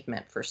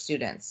achievement for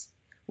students.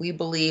 We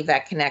believe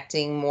that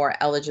connecting more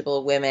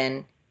eligible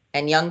women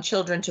and young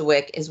children to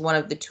WIC is one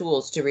of the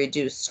tools to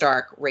reduce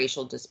stark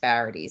racial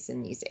disparities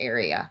in these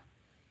areas.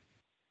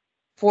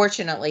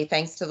 Fortunately,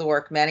 thanks to the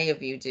work many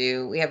of you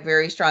do, we have a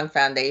very strong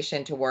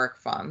foundation to work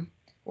from.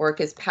 Work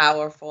is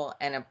powerful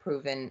and a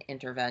proven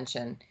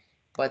intervention,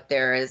 but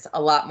there is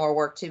a lot more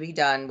work to be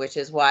done, which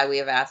is why we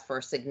have asked for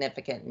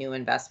significant new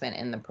investment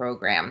in the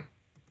program.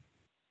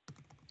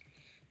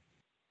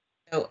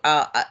 So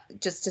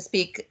just to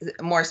speak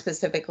more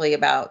specifically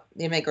about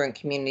the immigrant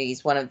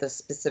communities, one of the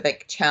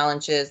specific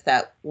challenges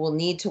that we'll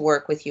need to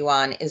work with you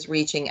on is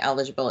reaching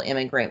eligible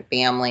immigrant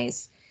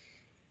families.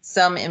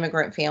 Some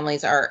immigrant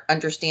families are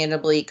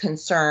understandably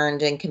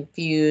concerned and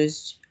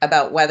confused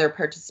about whether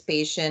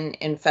participation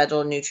in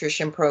federal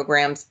nutrition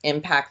programs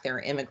impact their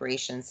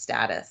immigration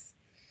status.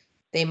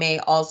 They may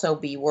also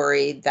be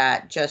worried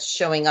that just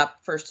showing up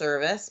for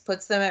service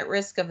puts them at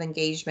risk of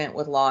engagement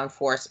with law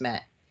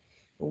enforcement.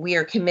 We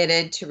are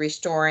committed to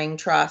restoring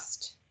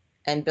trust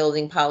and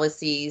building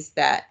policies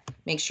that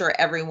make sure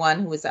everyone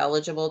who is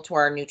eligible to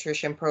our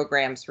nutrition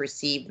programs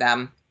receive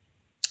them.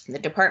 The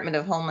Department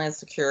of Homeland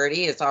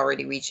Security is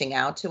already reaching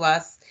out to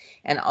us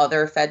and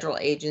other federal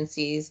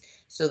agencies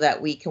so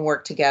that we can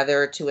work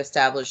together to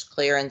establish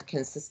clear and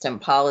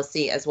consistent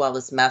policy as well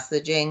as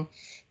messaging.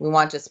 We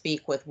want to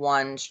speak with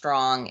one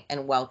strong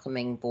and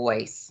welcoming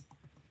voice.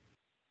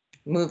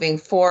 moving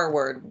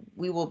forward,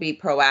 we will be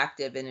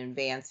proactive in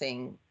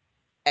advancing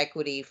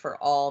equity for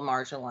all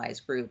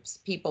marginalized groups,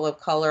 people of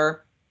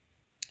color,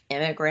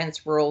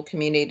 immigrants, rural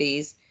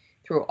communities,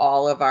 through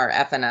all of our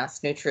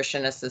FNS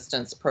nutrition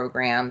assistance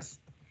programs.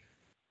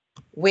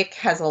 WIC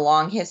has a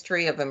long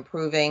history of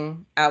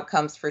improving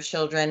outcomes for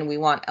children. We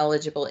want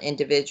eligible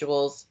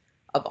individuals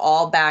of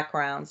all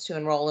backgrounds to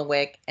enroll in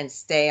WIC and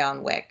stay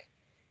on WIC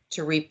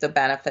to reap the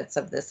benefits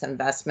of this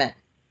investment.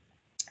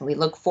 We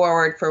look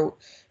forward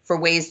for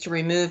ways to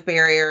remove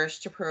barriers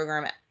to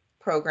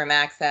program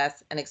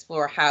access and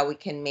explore how we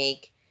can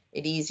make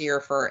it easier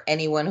for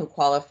anyone who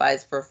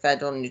qualifies for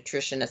federal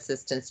nutrition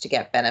assistance to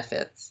get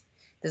benefits.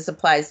 This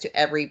applies to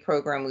every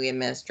program we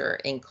administer,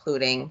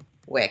 including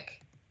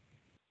WIC.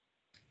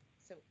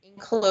 So in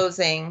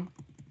closing,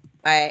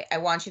 I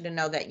want you to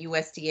know that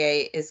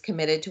USDA is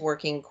committed to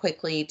working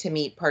quickly to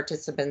meet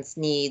participants'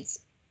 needs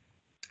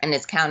and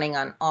is counting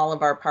on all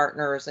of our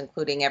partners,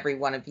 including every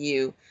one of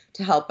you,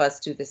 to help us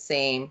do the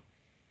same.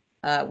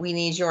 We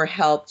need your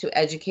help to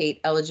educate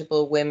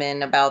eligible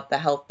women about the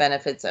health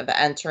benefits of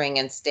entering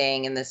and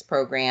staying in this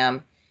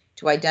program,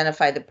 to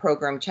identify the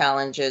program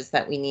challenges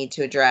that we need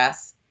to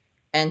address,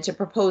 and to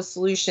propose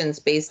solutions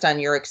based on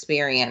your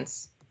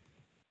experience.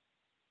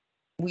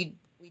 We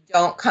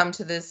don't come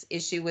to this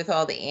issue with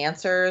all the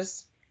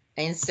answers.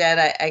 Instead,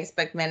 I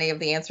expect many of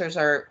the answers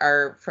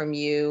are from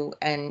you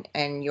and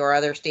your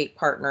other state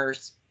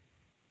partners,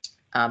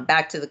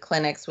 back to the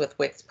clinics with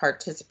WIC's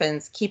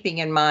participants, keeping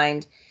in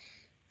mind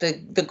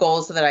the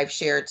goals that I've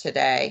shared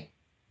today.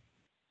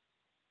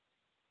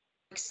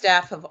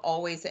 Staff have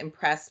always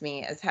impressed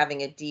me as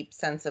having a deep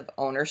sense of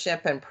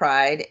ownership and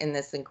pride in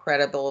this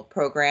incredible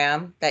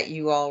program that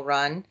you all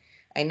run.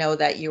 I know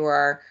that you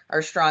are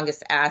our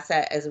strongest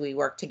asset as we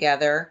work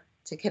together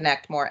to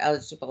connect more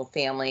eligible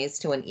families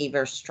to an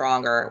even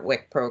stronger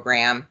WIC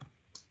program.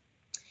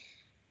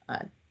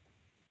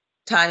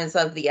 Time is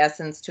of the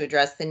essence to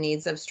address the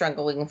needs of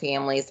struggling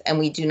families, and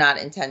we do not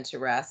intend to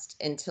rest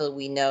until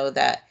we know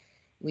that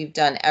we've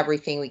done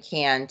everything we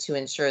can to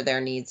ensure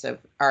their needs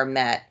are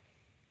met.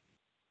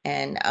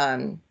 And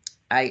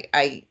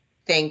I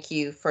thank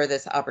you for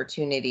this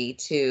opportunity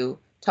to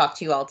talk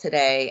to you all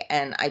today,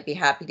 and I'd be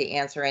happy to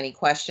answer any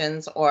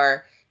questions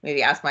or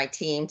maybe ask my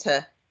team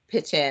to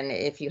pitch in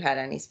if you had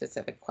any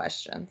specific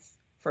questions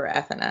for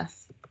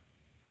FNS.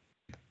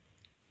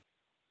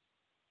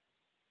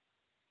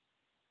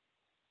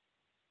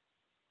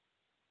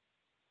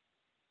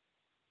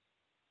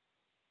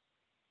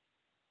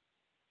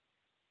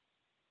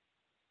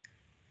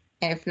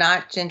 And if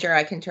not, Ginger,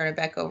 I can turn it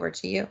back over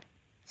to you.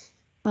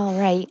 All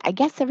right. I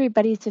guess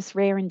everybody's just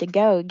raring to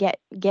go,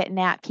 getting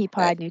at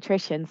Peapod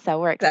Nutrition. So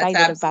we're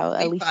excited about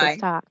Alicia's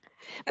talk.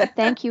 But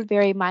thank you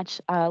very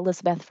much,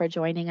 Lizbeth, for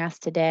joining us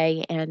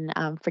today and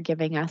for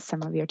giving us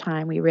some of your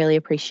time. We really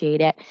appreciate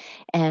it.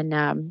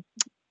 And,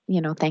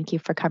 thank you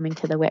for coming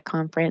to the WIC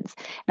conference.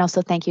 And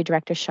also thank you,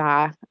 Director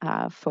Shah,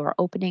 for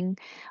opening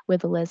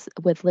with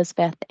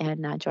Lizbeth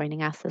and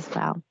joining us as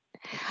well.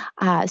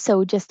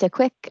 So just a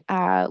quick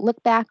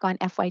look back on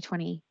FY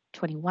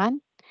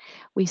 2021.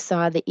 We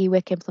saw the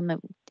EWIC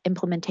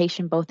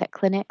implementation both at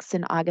clinics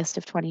in August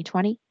of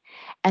 2020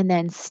 and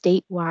then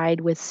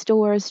statewide with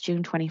stores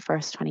June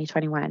 21st,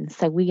 2021.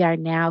 So we are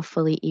now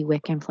fully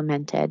EWIC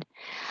implemented.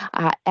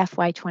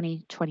 FY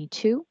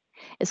 2022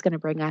 is going to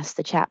bring us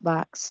the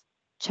chatbot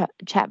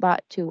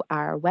to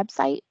our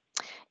website,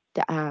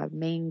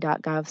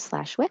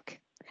 maine.gov/WIC.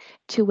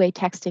 Two-way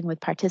texting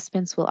with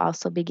participants will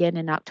also begin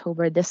in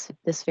October this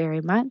very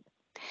month.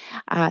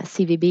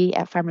 CVB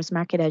at Farmers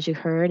Market, as you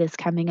heard, is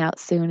coming out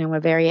soon, and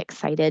we're very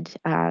excited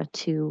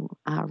to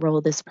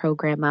roll this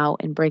program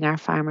out and bring our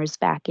farmers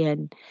back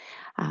in.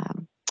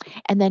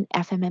 And then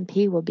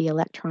FMMP will be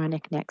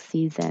electronic next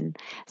season.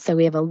 So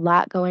we have a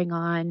lot going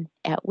on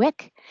at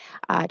WIC.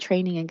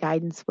 Training and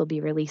guidance will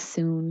be released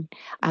soon.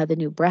 The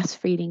new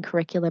breastfeeding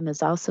curriculum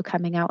is also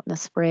coming out in the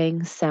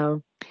spring.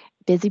 So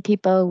busy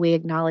people, we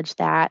acknowledge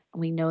that.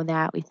 We know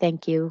that. We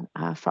thank you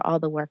for all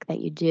the work that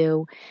you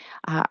do.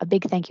 A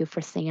big thank you for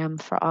Sam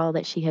for all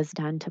that she has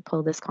done to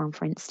pull this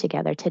conference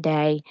together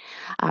today.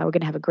 We're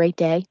going to have a great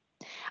day.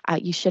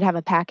 You should have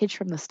a package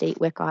from the state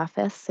WIC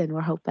office, and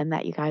we're hoping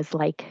that you guys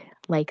like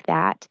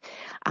that.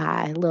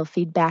 A little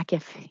feedback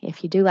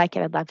if you do like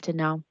it, I'd love to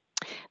know.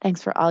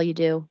 Thanks for all you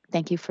do.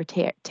 Thank you for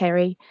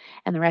Terry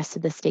and the rest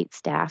of the state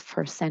staff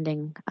for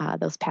sending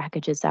those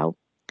packages out.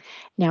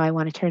 Now I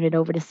want to turn it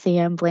over to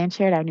Sam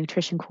Blanchard, our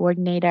nutrition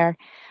coordinator.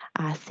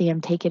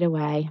 Sam, take it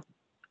away.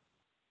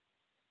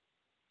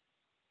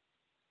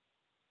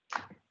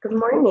 Good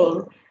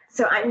morning.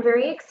 So I'm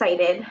very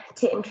excited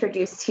to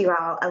introduce to you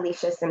all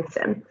Alicia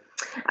Simpson.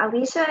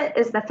 Alicia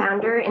is the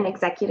founder and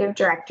executive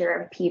director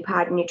of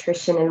Peapod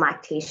Nutrition and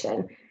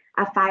Lactation,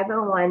 a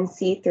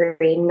 501c3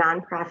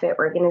 nonprofit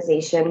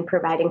organization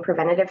providing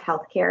preventative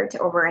health care to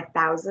over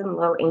 1,000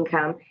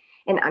 low-income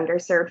and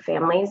underserved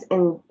families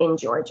in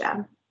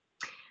Georgia.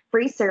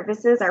 Free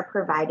services are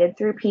provided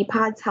through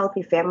Peapod's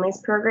Healthy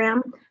Families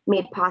program,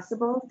 made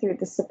possible through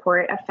the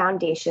support of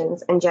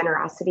foundations and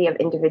generosity of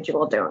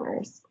individual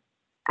donors.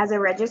 As a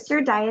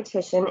registered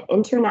dietitian,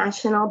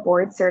 international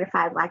board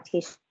certified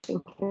lactation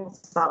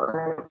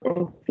consultant,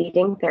 and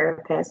feeding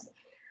therapist,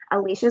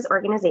 Alicia's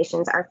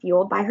organizations are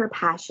fueled by her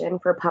passion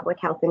for public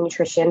health and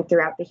nutrition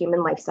throughout the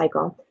human life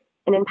cycle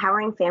and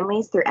empowering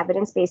families through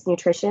evidence-based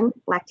nutrition,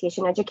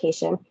 lactation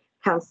education,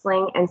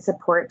 counseling, and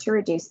support to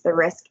reduce the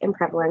risk and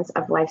prevalence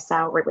of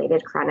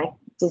lifestyle-related chronic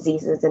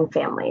diseases in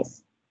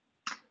families.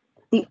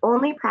 The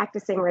only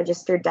practicing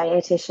registered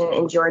dietitian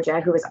in Georgia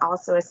who is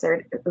also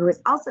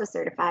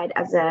certified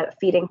as a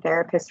feeding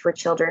therapist for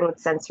children with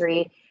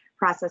sensory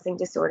processing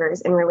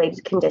disorders and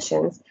related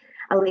conditions,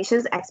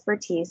 Alicia's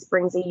expertise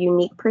brings a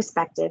unique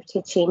perspective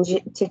to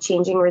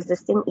changing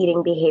resistant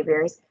eating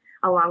behaviors,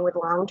 along with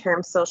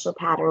long-term social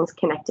patterns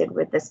connected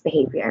with this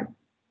behavior.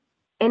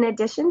 In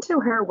addition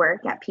to her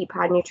work at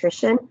Peapod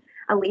Nutrition,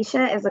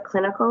 Alicia is a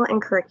clinical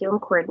and curriculum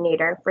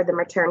coordinator for the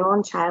Maternal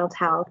and Child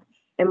Health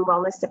and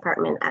Wellness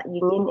Department at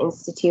Union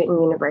Institute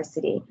and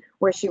University,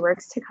 where she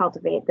works to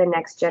cultivate the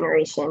next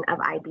generation of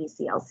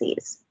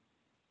IBCLCs.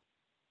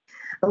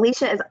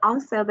 Alicia is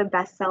also the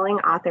best-selling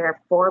author of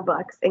 4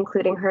 books,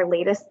 including her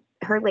latest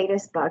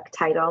book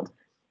titled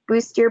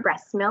Boost Your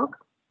Breast Milk,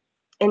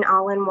 an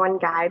all-in-one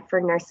guide for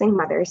nursing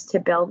mothers to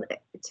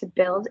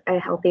build a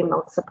healthy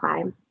milk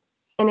supply,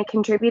 and a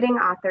contributing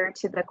author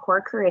to the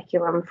core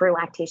curriculum for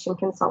lactation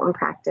consultant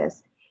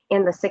practice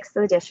and the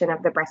 6th edition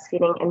of the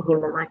Breastfeeding and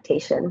Human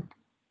Lactation.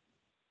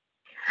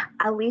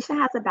 Alicia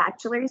has a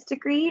bachelor's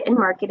degree in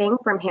marketing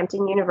from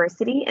Hampton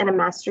University and a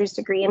master's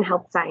degree in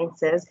health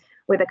sciences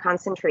with a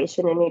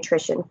concentration in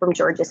nutrition from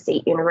Georgia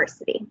State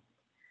University.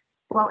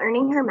 While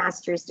earning her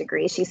master's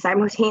degree, she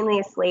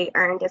simultaneously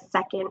earned a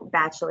second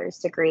bachelor's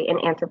degree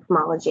in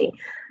anthropology,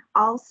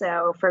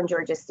 also from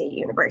Georgia State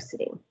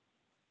University.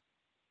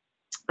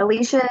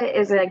 Alicia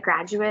is a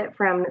graduate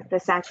from the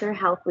Satcher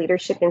Health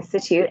Leadership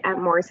Institute at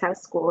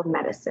Morehouse School of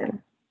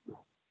Medicine.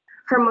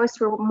 Her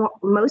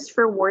most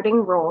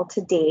rewarding role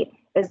to date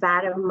is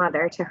that of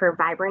mother to her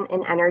vibrant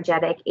and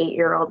energetic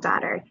 8-year-old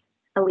daughter.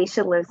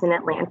 Alicia lives in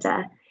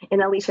Atlanta.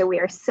 And Alicia, we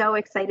are so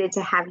excited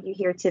to have you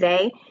here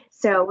today.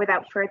 So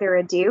without further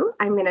ado,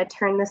 I'm going to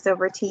turn this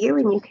over to you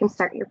and you can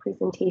start your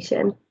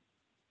presentation.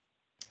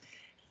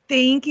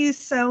 Thank you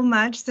so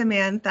much,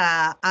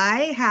 Samantha.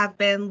 I have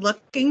been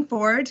looking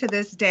forward to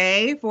this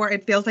day for,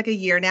 it feels like a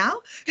year now.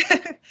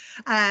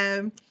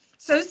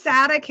 So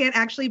sad I can't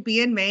actually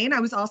be in Maine. I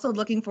was also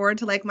looking forward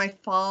to like my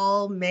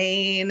fall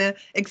Maine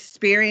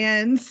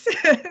experience,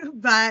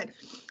 but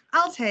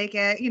I'll take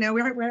it. You know,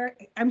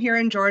 I'm here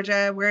in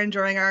Georgia. We're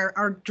enjoying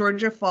our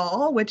Georgia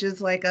fall, which is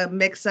like a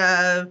mix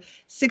of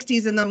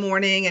 60s in the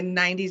morning and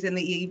 90s in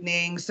the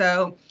evening.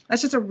 So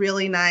that's just a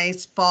really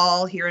nice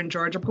fall here in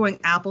Georgia. I'm going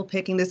apple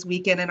picking this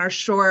weekend in our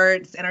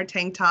shorts and our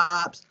tank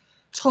tops.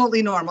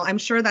 Totally normal. I'm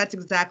sure that's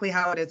exactly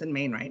how it is in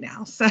Maine right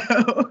now. So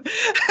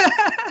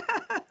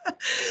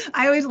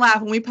I always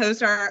laugh when we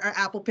post our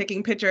apple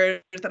picking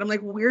pictures that I'm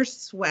like, we're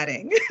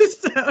sweating.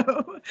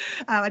 So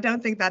I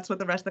don't think that's what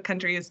the rest of the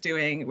country is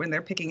doing when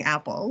they're picking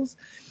apples.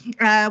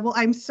 Well,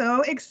 I'm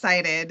so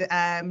excited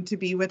to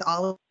be with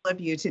all of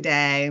you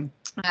today.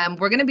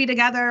 We're going to be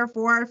together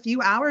for a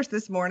few hours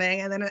this morning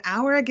and then an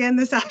hour again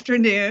this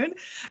afternoon.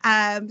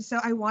 So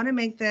I want to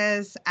make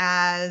this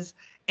as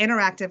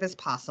interactive as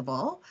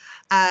possible.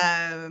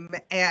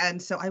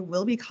 And so I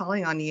will be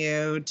calling on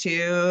you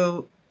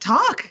to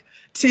talk,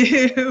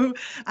 to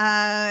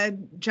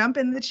jump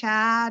in the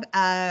chat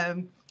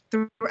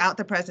throughout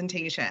the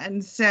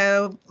presentation.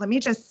 So let me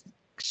just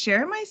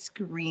share my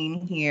screen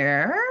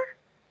here.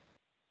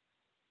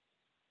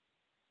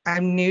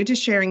 I'm new to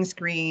sharing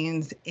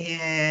screens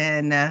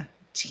in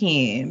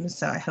Teams,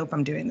 so I hope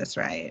I'm doing this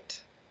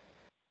right.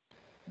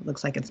 It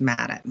looks like it's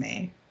mad at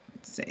me.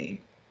 Let's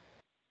see.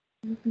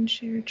 Open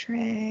share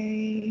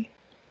tray.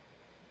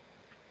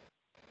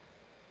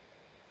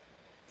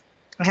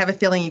 I have a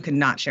feeling you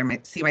cannot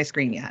see my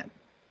screen yet.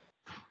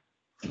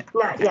 No.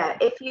 Not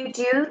yet. If you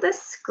do the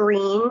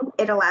screen,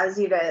 it allows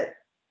you to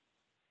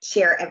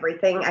share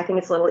everything. I think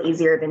it's a little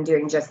easier than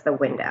doing just the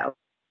window.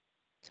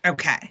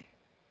 Okay.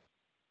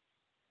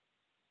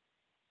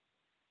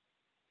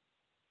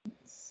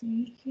 Let's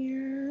see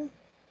here.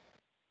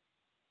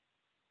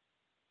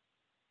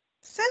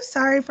 So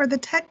sorry for the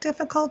tech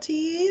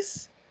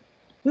difficulties.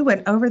 We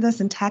went over this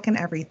in tech and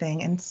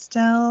everything and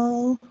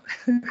still.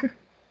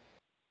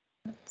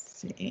 Let's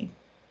see.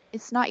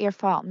 It's not your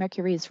fault.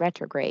 Mercury is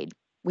retrograde.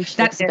 We should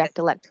expect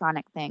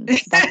electronic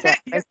things. That's it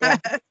right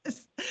there.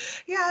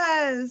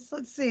 Yes.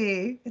 Let's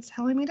see. It's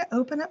telling me to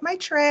open up my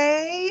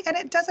tray and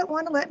it doesn't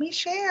want to let me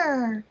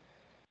share.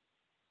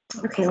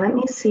 Okay, let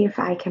me see if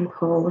I can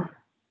pull.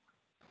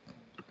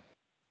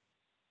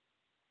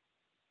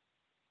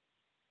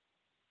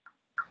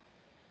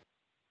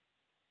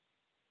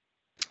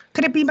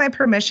 Could it be my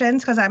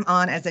permissions because I'm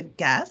on as a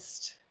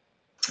guest?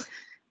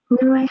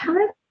 No, I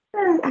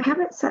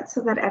haven't set so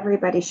that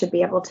everybody should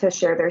be able to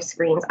share their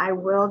screens. I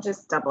will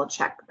just double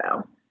check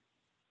though.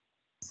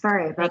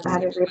 Sorry about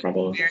that,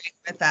 everybody.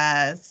 With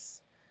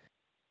us.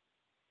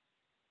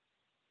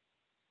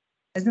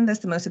 Isn't this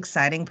the most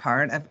exciting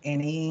part of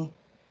any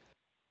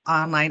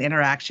online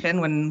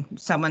interaction when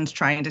someone's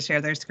trying to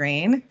share their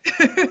screen.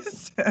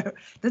 So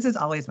this is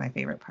always my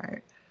favorite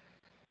part.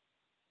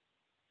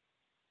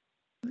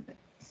 Let's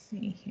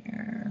see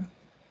here.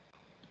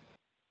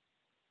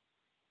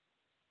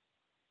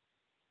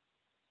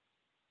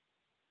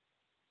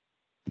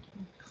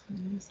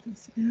 Close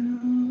this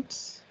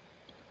out.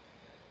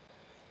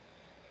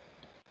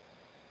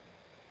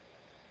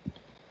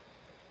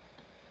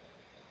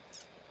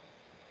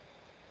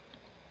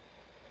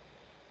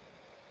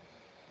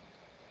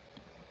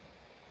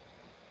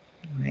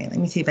 All right, let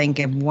me see if I can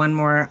give one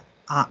more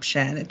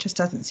option. It just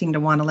doesn't seem to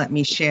want to let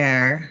me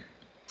share.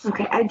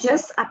 Okay, I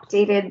just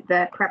updated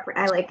the prep.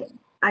 I like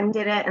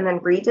undid it and then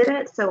redid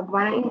it. So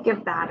why don't you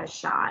give that a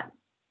shot?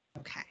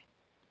 Okay.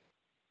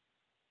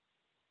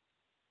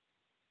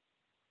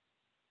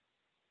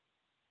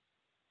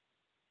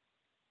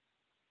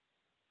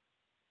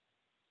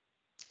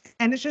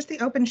 And it's just the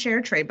open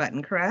share tray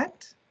button,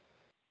 correct?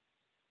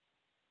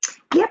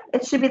 Yep,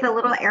 it should be the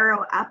little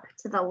arrow up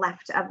to the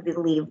left of the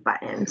leave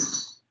button.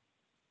 Let's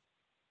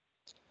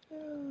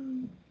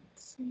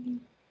see.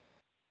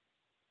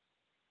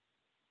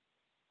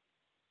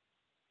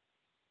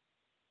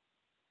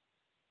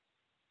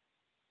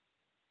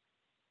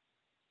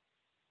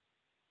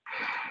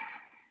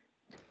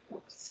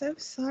 So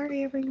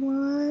sorry,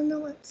 everyone.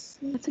 Let's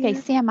see. That's okay.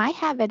 here. Sam, I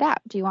have it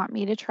up. Do you want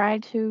me to try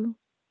to?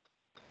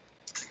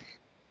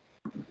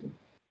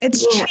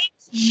 It's changed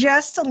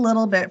just a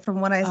little bit from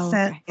what I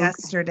sent Okay.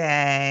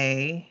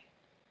 yesterday.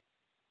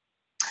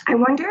 I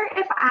wonder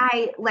if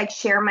I like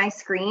share my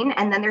screen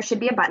and then there should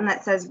be a button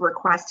that says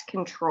request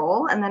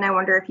control. And then I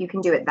wonder if you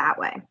can do it that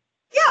way.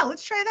 Yeah,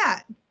 let's try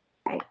that.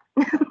 Okay.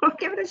 We'll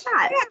give it a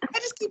shot. Yeah, I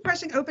just keep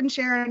pressing open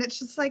share and it's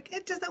just like,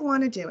 it doesn't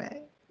want to do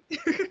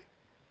it.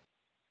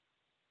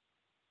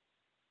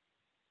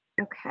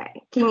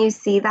 Okay. Can you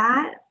see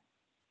that?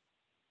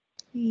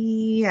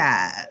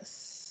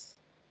 Yes.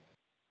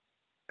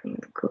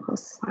 Google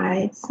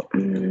Slides.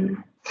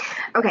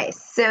 Okay,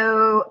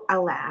 so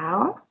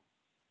allow.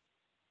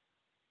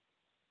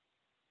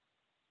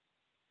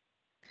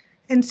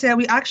 And so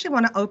we actually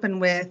want to open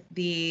with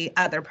the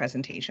other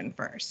presentation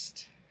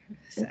first.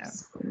 So,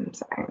 Oops, I'm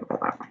sorry.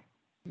 Hold on.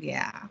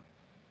 yeah.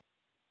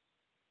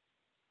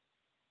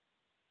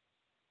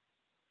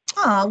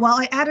 Oh, well,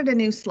 I added a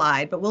new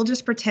slide, but we'll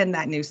just pretend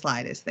that new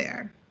slide is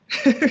there.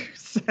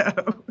 So.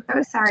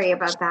 Oh, sorry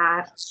about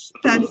that.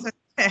 That's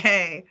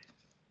okay.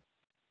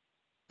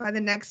 By the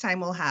next time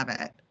we'll have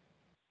it.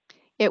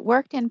 It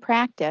worked in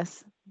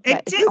practice, but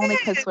It it's did. only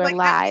because we're Like,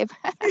 live.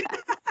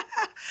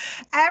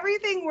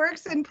 Everything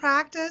works in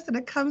practice and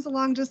it comes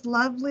along just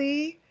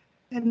lovely.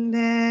 And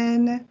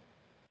then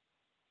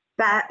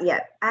That, yeah.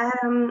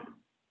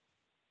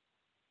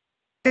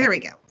 there we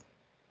go.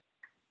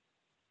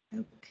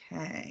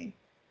 Okay.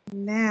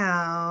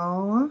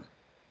 Now.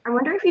 I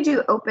wonder if you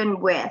do open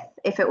with,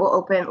 if it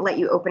will let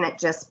you open it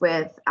just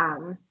with,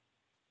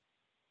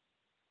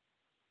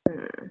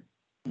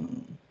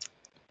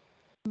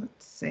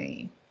 Let's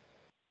see.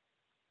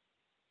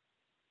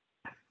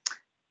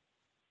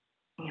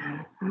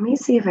 yeah, let me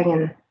see if I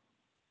can.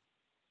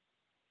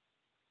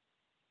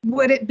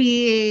 Would it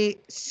be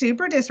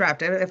super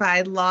disruptive if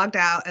I logged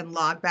out and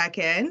logged back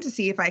in to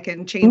see if I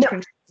can change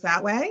controls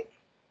that way?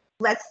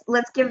 Let's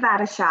give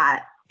that a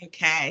shot.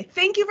 Okay.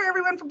 Thank you for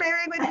everyone for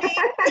bearing with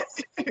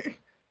me.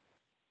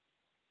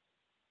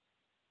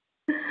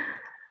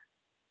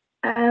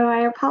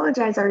 I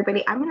apologize,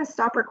 everybody. I'm going to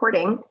stop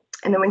recording,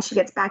 and then when she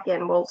gets back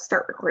in, we'll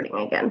start recording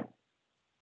again.